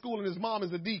Sunday school and his mom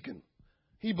is a deacon.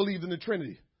 He believed in the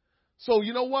Trinity. So,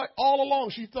 you know what? All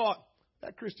along she thought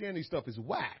that Christianity stuff is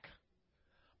whack.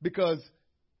 Because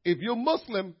if you're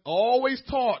Muslim, always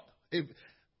taught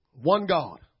one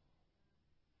God.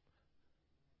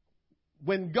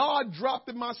 When God dropped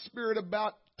in my spirit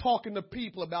about talking to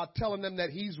people, about telling them that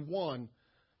he's one,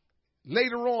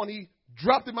 later on he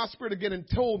dropped in my spirit again and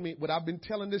told me what I've been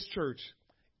telling this church.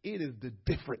 It is the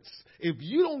difference. If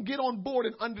you don't get on board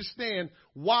and understand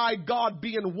why God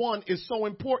being one is so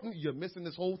important, you're missing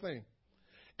this whole thing.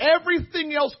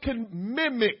 Everything else can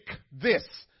mimic this.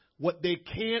 What they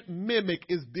can't mimic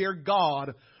is their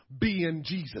God being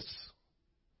Jesus.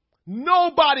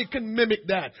 Nobody can mimic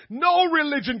that. No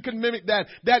religion can mimic that.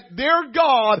 That their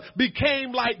God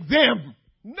became like them.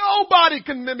 Nobody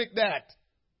can mimic that.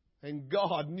 And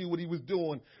God knew what he was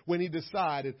doing when he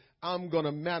decided, I'm going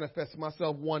to manifest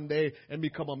myself one day and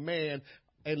become a man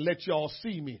and let y'all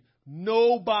see me.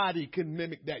 Nobody can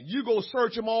mimic that. You go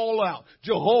search them all out.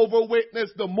 Jehovah's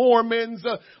Witness, the Mormons,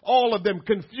 all of them,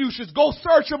 Confucius. Go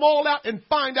search them all out and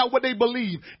find out what they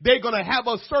believe. They're going to have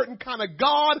a certain kind of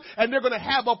God, and they're going to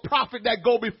have a prophet that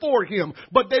go before him.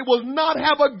 But they will not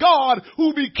have a God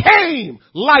who became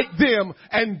like them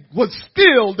and was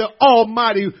still the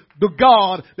Almighty, the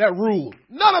God that ruled.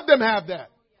 None of them have that.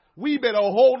 We better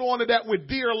hold on to that with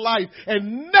dear life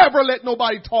and never let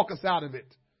nobody talk us out of it.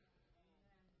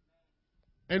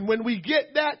 And when we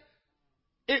get that,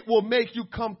 it will make you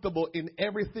comfortable in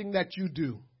everything that you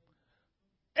do.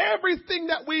 Everything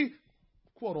that we,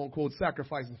 quote unquote,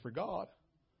 sacrificing for God.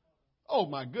 Oh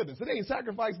my goodness, it ain't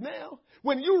sacrifice now.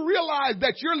 When you realize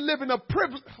that you're living a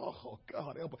privilege, oh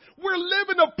God, help us. We're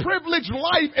living a privileged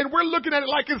life and we're looking at it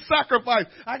like it's sacrifice.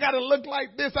 I got to look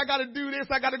like this. I got to do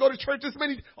this. I got to go to church this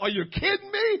many. Are you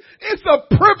kidding me? It's a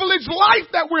privileged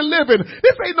life that we're living.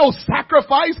 This ain't no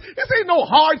sacrifice. This ain't no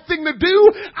hard thing to do.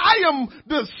 I am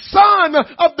the son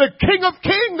of the King of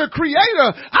Kings, the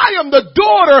Creator. I am the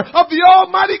daughter of the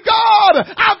Almighty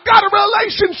God. I've got a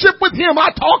relationship with him.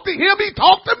 I talk to him. He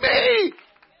talked to me.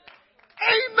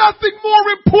 Ain't nothing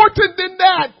more important than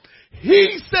that.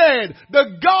 He said,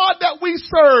 the God that we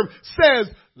serve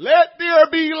says, let there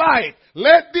be light.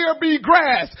 Let there be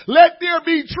grass. Let there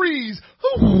be trees.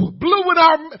 Blew in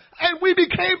our, and we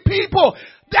became people.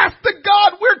 That's the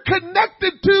God we're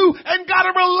connected to and got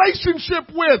a relationship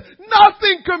with.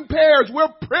 Nothing compares.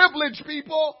 We're privileged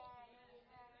people.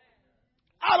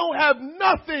 I don't have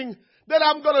nothing that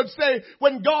I'm going to say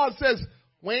when God says,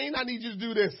 Wayne, I need you to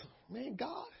do this. Man,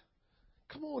 God,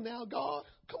 come on now, God.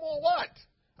 Come on, what?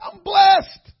 I'm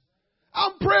blessed.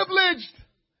 I'm privileged.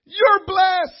 You're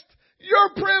blessed. You're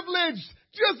privileged.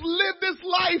 Just live this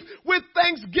life with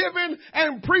thanksgiving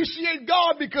and appreciate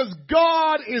God because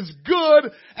God is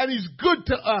good and He's good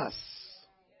to us.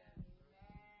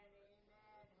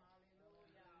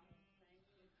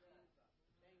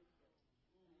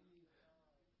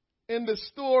 In the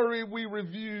story we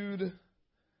reviewed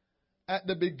at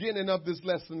the beginning of this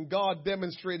lesson, God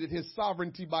demonstrated His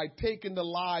sovereignty by taking the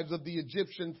lives of the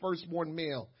Egyptian firstborn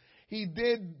male. He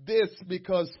did this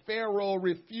because Pharaoh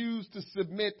refused to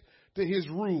submit to his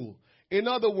rule. In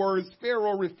other words,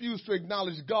 Pharaoh refused to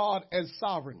acknowledge God as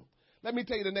sovereign. Let me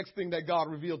tell you the next thing that God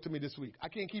revealed to me this week. I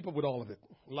can't keep up with all of it.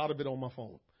 A lot of it on my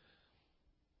phone.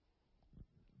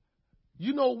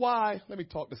 You know why? Let me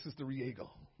talk to Sister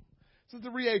Riego. Sister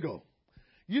Riego,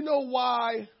 you know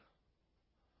why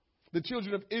the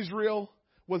children of Israel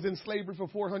was in slavery for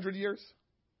 400 years?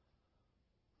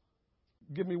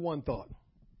 Give me one thought.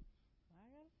 I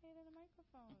gotta say it in the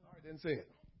microphone. All right, then say it.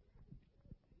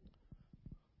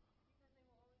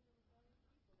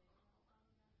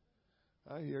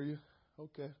 I hear you.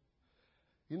 Okay.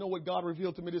 You know what God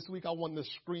revealed to me this week? I wanted to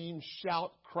scream,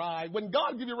 shout, cry. When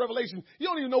God gives you a revelation, you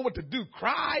don't even know what to do.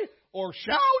 Cry or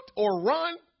shout or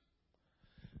run.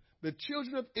 The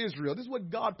children of Israel, this is what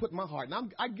God put in my heart.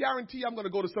 And I guarantee I'm going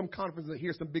to go to some conference and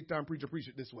hear some big time preacher preach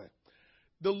it this way.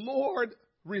 The Lord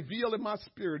revealed in my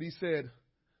spirit, He said,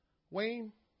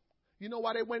 Wayne, you know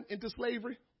why they went into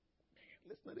slavery? Man,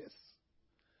 listen to this.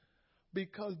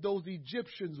 Because those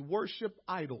Egyptians worship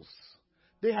idols.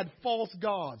 They had false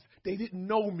gods. They didn't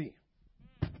know me.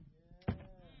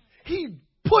 He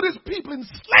put His people in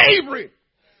slavery.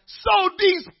 So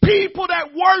these people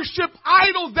that worship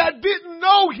idols that didn't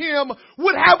know Him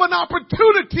would have an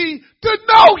opportunity to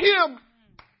know Him.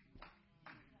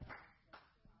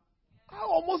 I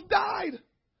almost died.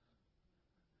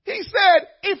 He said,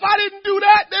 if I didn't do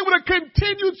that, they would have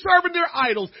continued serving their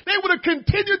idols. They would have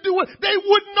continued doing it. They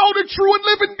wouldn't know the true and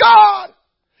living God.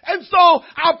 And so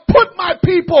I put my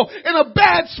people in a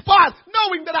bad spot,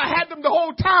 knowing that I had them the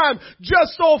whole time,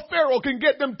 just so Pharaoh can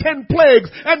get them 10 plagues,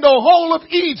 and the whole of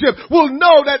Egypt will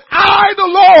know that I, the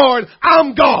Lord,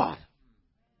 I'm God.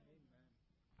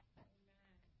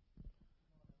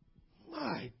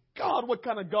 My God, what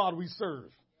kind of God we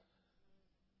serve.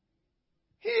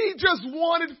 He just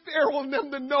wanted Pharaoh and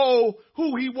them to know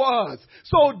who he was.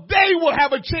 So they would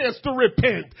have a chance to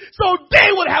repent. So they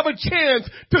would have a chance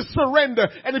to surrender.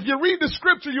 And if you read the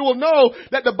scripture, you will know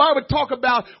that the Bible talk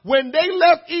about when they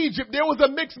left Egypt, there was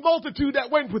a mixed multitude that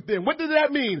went with them. What did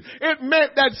that mean? It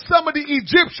meant that some of the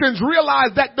Egyptians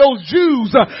realized that those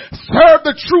Jews served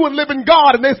the true and living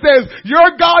God. And they says,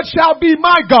 your God shall be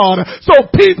my God. So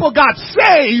people got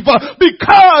saved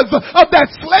because of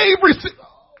that slavery.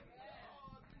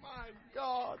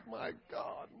 My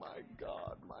God, my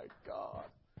God, my God.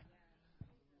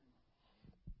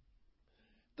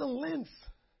 The lengths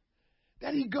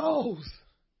that He goes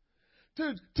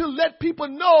to let people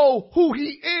know who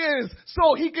He is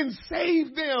so He can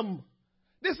save them.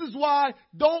 This is why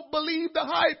don't believe the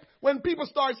hype when people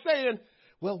start saying,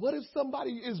 well, what if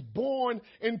somebody is born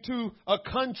into a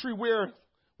country where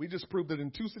we just proved it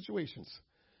in 2 situations.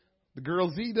 The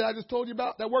girl Z that I just told you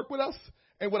about that worked with us.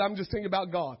 And what I'm just saying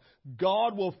about God.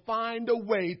 God will find a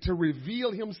way to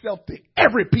reveal Himself to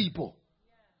every people.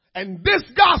 And this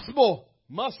gospel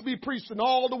must be preached in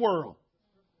all the world.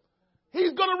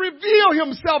 He's going to reveal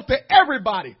Himself to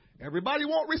everybody. Everybody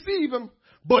won't receive Him,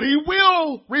 but He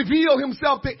will reveal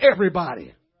Himself to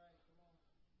everybody.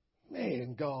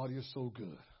 Man, God, You're so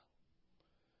good.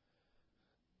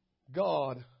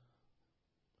 God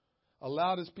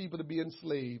allowed His people to be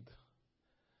enslaved.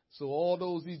 So all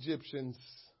those Egyptians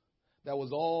that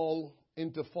was all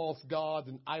into false gods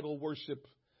and idol worship,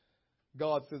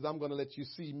 God says, I'm going to let you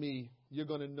see me. You're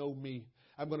going to know me.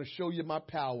 I'm going to show you my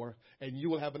power, and you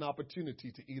will have an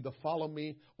opportunity to either follow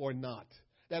me or not.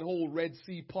 That whole Red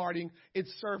Sea parting, it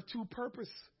served 2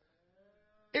 purposes.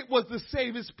 It was to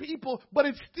save His people, but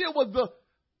it still was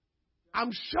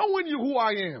I'm showing you who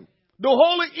I am. The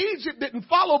whole of Egypt didn't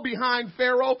follow behind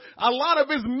Pharaoh. A lot of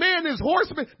his men, his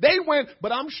horsemen, they went,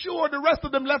 but I'm sure the rest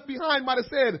of them left behind might have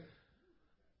said,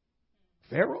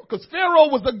 Pharaoh? Because Pharaoh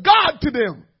was a god to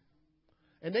them.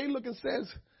 And they look and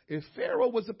says, if Pharaoh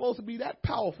was supposed to be that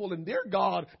powerful and their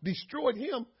God destroyed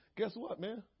him, guess what,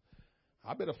 man?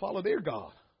 I better follow their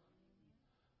God.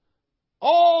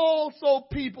 Also,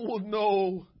 people will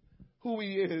know who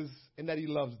he is and that he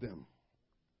loves them.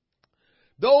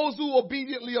 Those who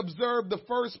obediently observed the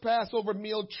first Passover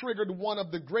meal triggered one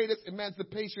of the greatest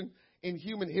emancipation in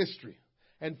human history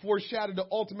and foreshadowed the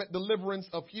ultimate deliverance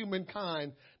of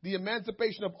humankind, the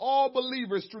emancipation of all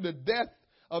believers through the death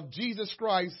of Jesus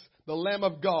Christ, the Lamb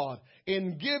of God.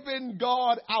 In giving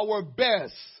God our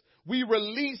best, we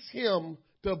release him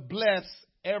to bless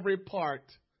every part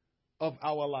of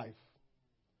our life.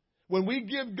 When we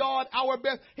give God our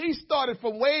best, he started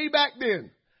from way back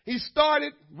then. He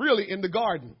started really in the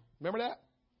garden. Remember that?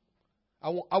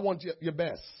 I want your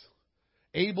best.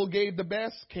 Abel gave the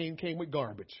best. Cain came with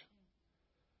garbage.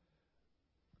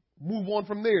 Move on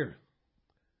from there.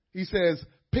 He says,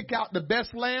 pick out the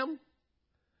best lamb,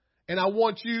 and I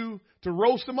want you to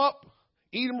roast them up,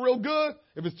 eat them real good.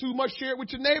 If it's too much, share it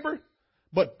with your neighbor,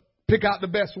 but pick out the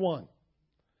best one.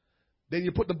 Then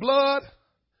you put the blood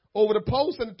over the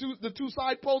post and the two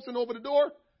side posts and over the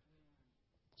door.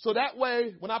 So that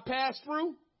way, when I pass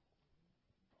through,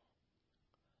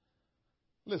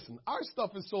 listen, our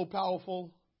stuff is so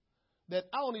powerful that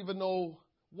I don't even know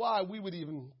why we would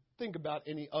even think about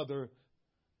any other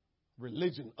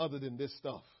religion other than this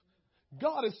stuff.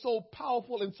 God is so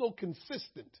powerful and so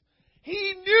consistent.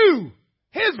 He knew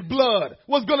his blood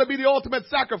was going to be the ultimate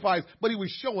sacrifice, but he was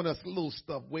showing us little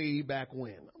stuff way back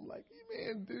when. I'm like, hey,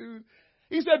 man, dude.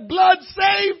 He said, blood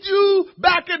saved you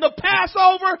back in the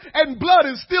Passover, and blood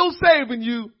is still saving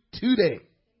you today.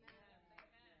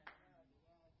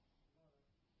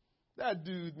 That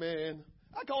dude, man.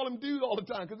 I call him dude all the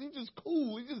time because he's just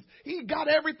cool. He got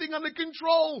everything under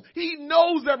control. He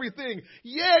knows everything.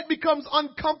 Yeah, it becomes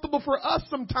uncomfortable for us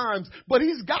sometimes, but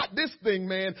he's got this thing,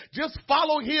 man. Just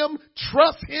follow him,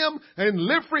 trust him, and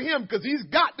live for him because he's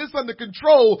got this under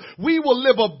control. We will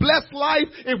live a blessed life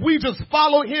if we just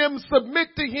follow him,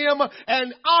 submit to him,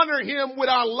 and honor him with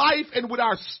our life and with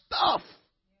our stuff.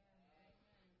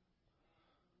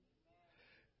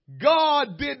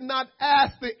 God did not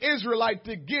ask the Israelites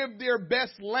to give their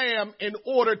best lamb in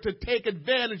order to take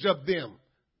advantage of them.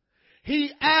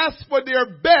 He asked for their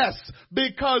best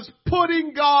because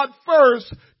putting God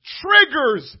first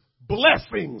triggers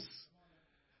blessings.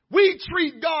 We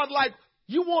treat God like,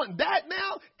 you want that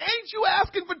now? Ain't you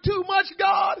asking for too much,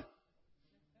 God?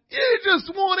 You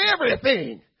just want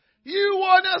everything. You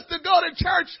want us to go to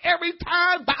church every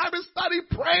time, Bible study,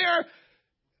 prayer.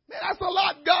 Man, that's a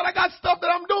lot, God. I got stuff that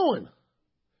I'm doing.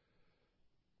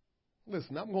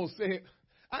 Listen, I'm going to say it.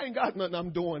 I ain't got nothing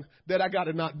I'm doing that I got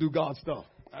to not do God's stuff.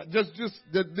 This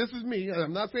is me.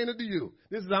 I'm not saying it to you.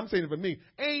 I'm saying it for me.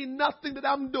 Ain't nothing that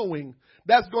I'm doing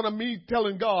that's going to me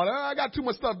telling God, I got too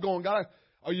much stuff going. God,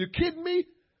 are you kidding me?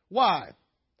 Why?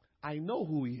 I know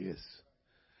who he is.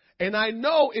 And I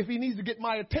know if he needs to get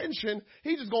my attention,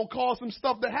 he's just going to cause some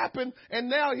stuff to happen. And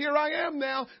now here I am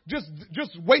now just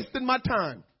wasting my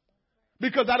time.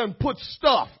 Because I done put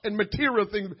stuff and material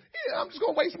things. Yeah, I'm just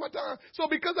going to waste my time. So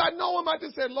because I know him, I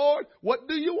just said, Lord, what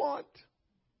do you want?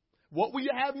 What will you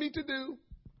have me to do?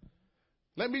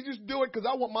 Let me just do it because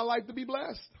I want my life to be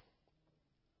blessed.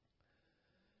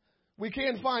 We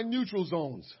can't find neutral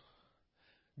zones.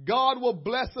 God will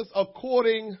bless us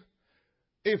according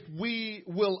if we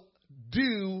will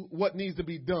do what needs to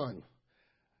be done.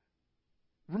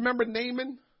 Remember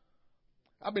Naaman?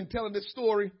 I've been telling this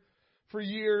story for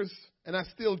years, and I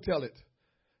still tell it.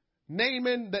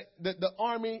 Naaman, the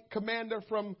army commander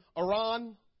from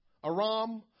Aram,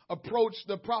 approached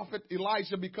the prophet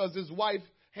Elisha because his wife,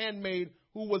 handmaid,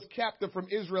 who was captive from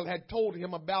Israel, had told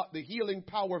him about the healing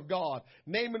power of God.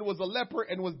 Naaman was a leper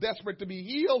and was desperate to be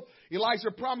healed.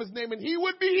 Elisha promised Naaman he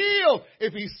would be healed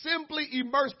if he simply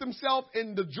immersed himself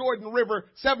in the Jordan River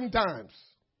 7 times.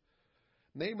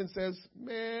 Naaman says,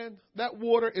 man, that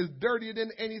water is dirtier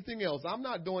than anything else. I'm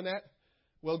not doing that.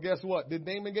 Well, guess what? Did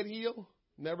Naaman get healed?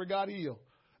 Never got healed.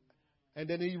 And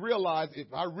then he realized, if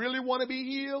I really want to be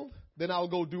healed, then I'll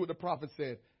go do what the prophet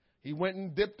said. He went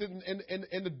and dipped in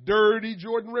the dirty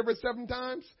Jordan River 7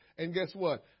 times. And guess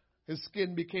what? His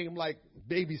skin became like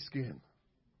baby skin.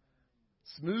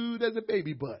 Smooth as a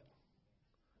baby butt.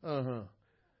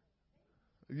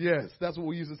 Yes, that's what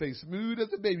we used to say. Smooth as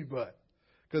a baby butt.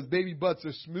 Because baby butts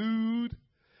are smooth.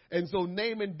 And so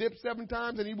Naaman dipped 7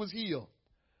 times and he was healed.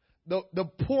 The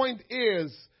point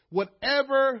is,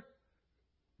 whatever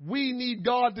we need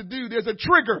God to do, there's a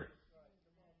trigger.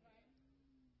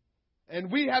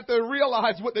 And we have to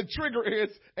realize what the trigger is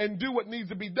and do what needs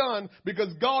to be done,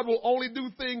 because God will only do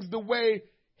things the way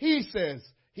he says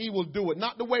he will do it,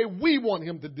 not the way we want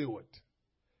him to do it.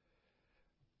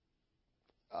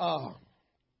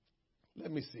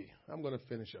 Let me see. I'm going to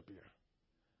finish up here.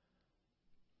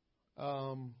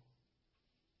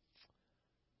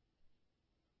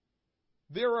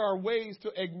 There are ways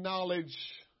to acknowledge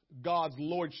God's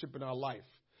lordship in our life.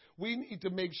 We need to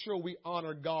make sure we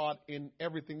honor God in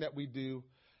everything that we do,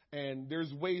 and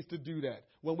there's ways to do that.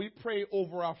 When we pray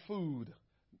over our food,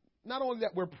 not only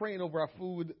that we're praying over our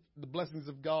food, the blessings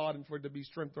of God, and for it to be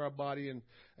strength to our body and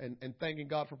thanking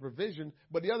God for provision,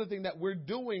 but the other thing that we're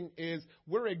doing is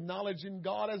we're acknowledging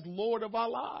God as Lord of our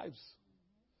lives.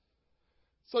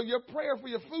 So your prayer for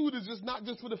your food is just not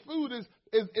just for the food,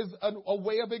 is a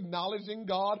way of acknowledging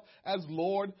God as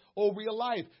Lord over your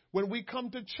life. When we come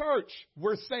to church,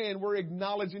 we're saying we're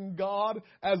acknowledging God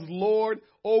as Lord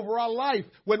over our life.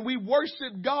 When we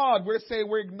worship God, we're saying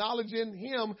we're acknowledging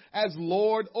Him as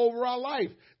Lord over our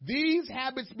life. These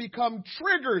habits become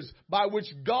triggers by which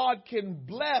God can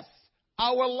bless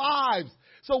our lives.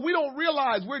 So we don't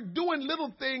realize we're doing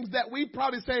little things that we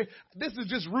probably say, this is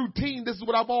just routine, this is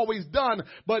what I've always done.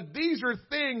 But these are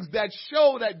things that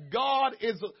show that God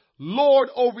is Lord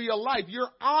over your life. You're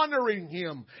honoring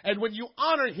Him. And when you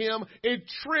honor Him, it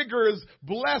triggers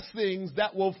blessings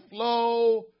that will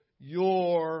flow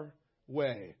your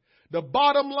way. The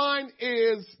bottom line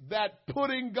is that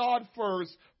putting God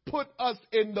first put us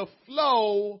in the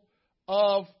flow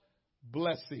of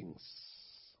blessings.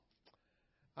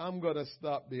 I'm going to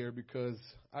stop there because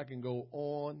I can go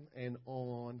on and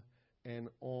on and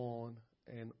on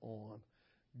and on.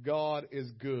 God is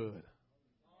good.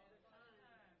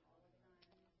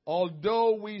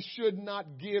 Although we should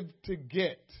not give to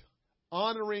get,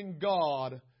 honoring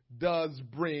God does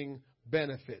bring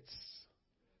benefits.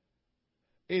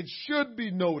 It should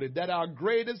be noted that our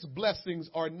greatest blessings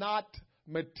are not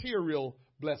material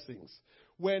blessings.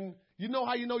 When you know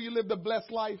how you know you lived a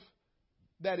blessed life?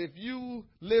 That if you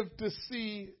live to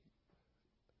see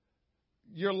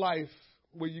your life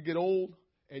where you get old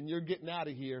and you're getting out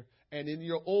of here, and in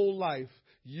your old life,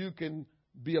 you can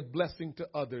be a blessing to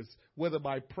others, whether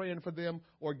by praying for them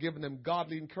or giving them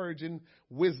godly, encouraging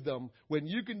wisdom. When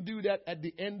you can do that at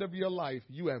the end of your life,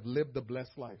 you have lived a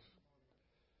blessed life.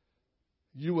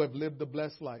 You have lived a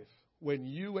blessed life. When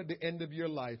you, at the end of your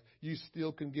life, you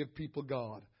still can give people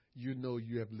God, you know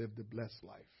you have lived a blessed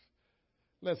life.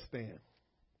 Let's stand.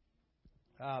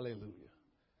 Hallelujah.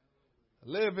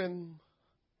 Living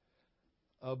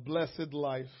a blessed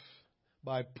life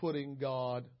by putting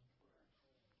God.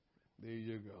 There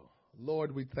you go.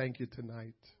 Lord, we thank you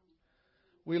tonight.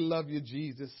 We love you,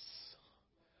 Jesus.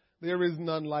 There is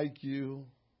none like you.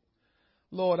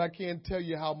 Lord, I can't tell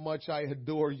you how much I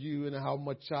adore you and how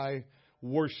much I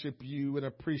worship you and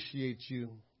appreciate you.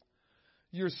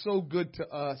 You're so good to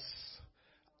us.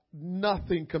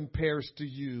 Nothing compares to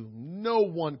you. No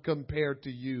one compared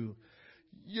to you.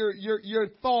 Your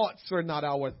thoughts are not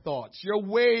our thoughts. Your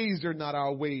ways are not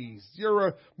our ways.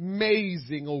 You're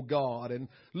amazing, oh God. And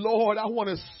Lord, I want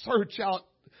to search out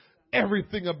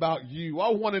everything about you.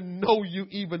 I want to know you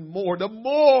even more. The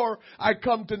more I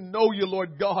come to know you,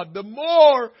 Lord God, the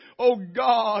more, oh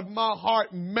God, my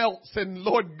heart melts. And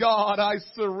Lord God, I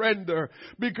surrender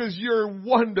because you're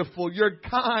wonderful. You're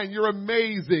kind. You're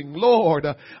amazing. Lord,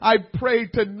 I pray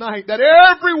tonight that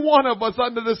every one of us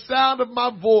under the sound of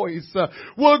my voice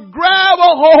will grab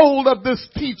a hold of this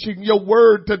teaching, your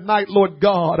word tonight, Lord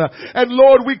God. And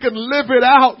Lord, we can live it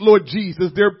out, Lord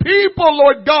Jesus. There are people,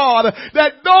 Lord God,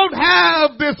 that don't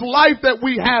have this life that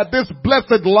we have, this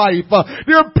blessed life.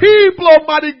 There are people,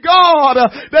 Almighty God,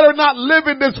 that are not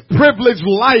living this privileged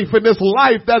life and this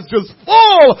life that's just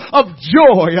full of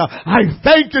joy. I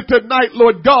thank you tonight,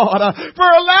 Lord God, for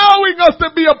allowing us to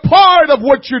be a part of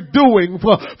what you're doing,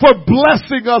 for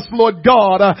blessing us, Lord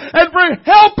God, and for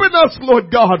helping us, Lord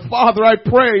God. Father, I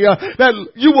pray that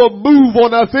you will move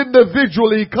on us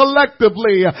individually,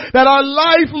 collectively, that our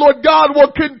life, Lord God,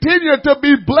 will continue to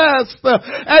be blessed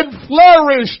and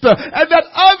flourished, and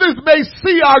that others may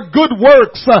see our good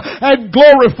works and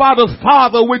glorify the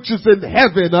Father which is in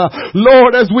heaven.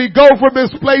 Lord, as we go from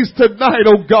this place tonight,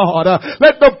 oh God,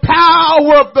 let the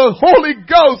power of the Holy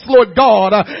Ghost, Lord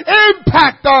God,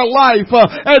 impact our life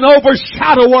and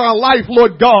overshadow our life,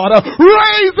 Lord God.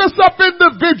 Raise us up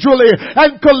individually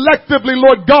and collectively,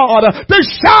 Lord God, to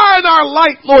shine our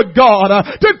light, Lord God,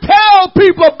 to tell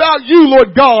people about you,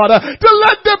 Lord God, to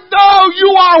let them know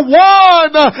you are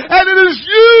one. And it is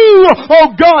you,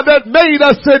 oh God, that made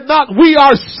us and not we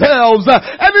ourselves.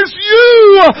 And it's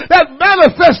you that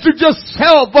manifested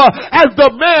yourself as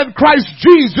the man Christ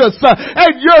Jesus.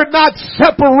 And you're not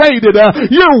separated.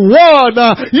 You're one.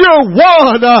 You're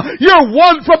one. You're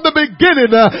one from the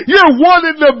beginning. You're one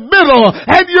in the middle.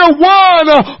 And you're one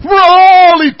for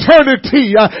all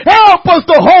eternity. Help us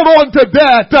to hold on to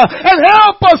that. And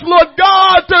help us, Lord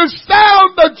God, to sound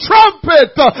the trumpet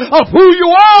benefit of who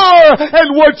you are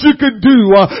and what you can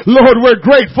do. Lord, we're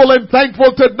grateful and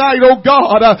thankful tonight, oh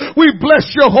God. We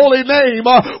bless your holy name.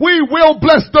 We will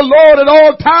bless the Lord at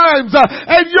all times,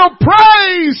 and your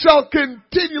praise shall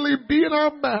continually be in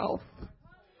our mouth.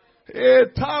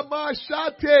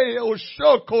 Etamashate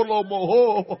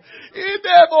oshokolomoho.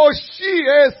 Idemoshi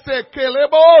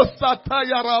esekelemosa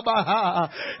tayarabaha.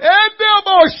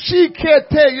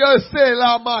 Edemoshikete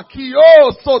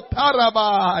yoselamakiyoso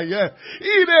tarabaye.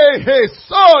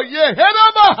 Ideheso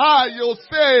yeheramaha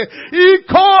yose.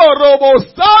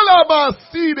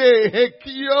 Ikoromosalamasideh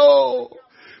hekiyo.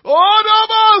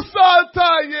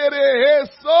 Oromosata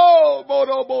yereheso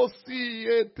moromosi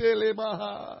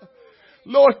etelemaha.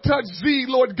 Lord, touch Z,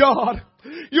 Lord God.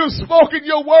 You've spoken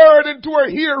your word into her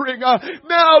hearing.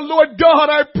 Now, Lord God,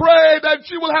 I pray that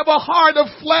she will have a heart of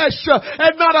flesh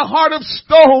and not a heart of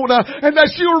stone, and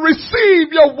that she will receive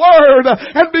your word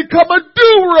and become a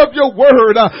doer of your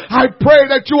word. I pray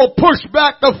that you will push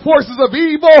back the forces of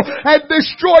evil and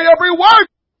destroy every work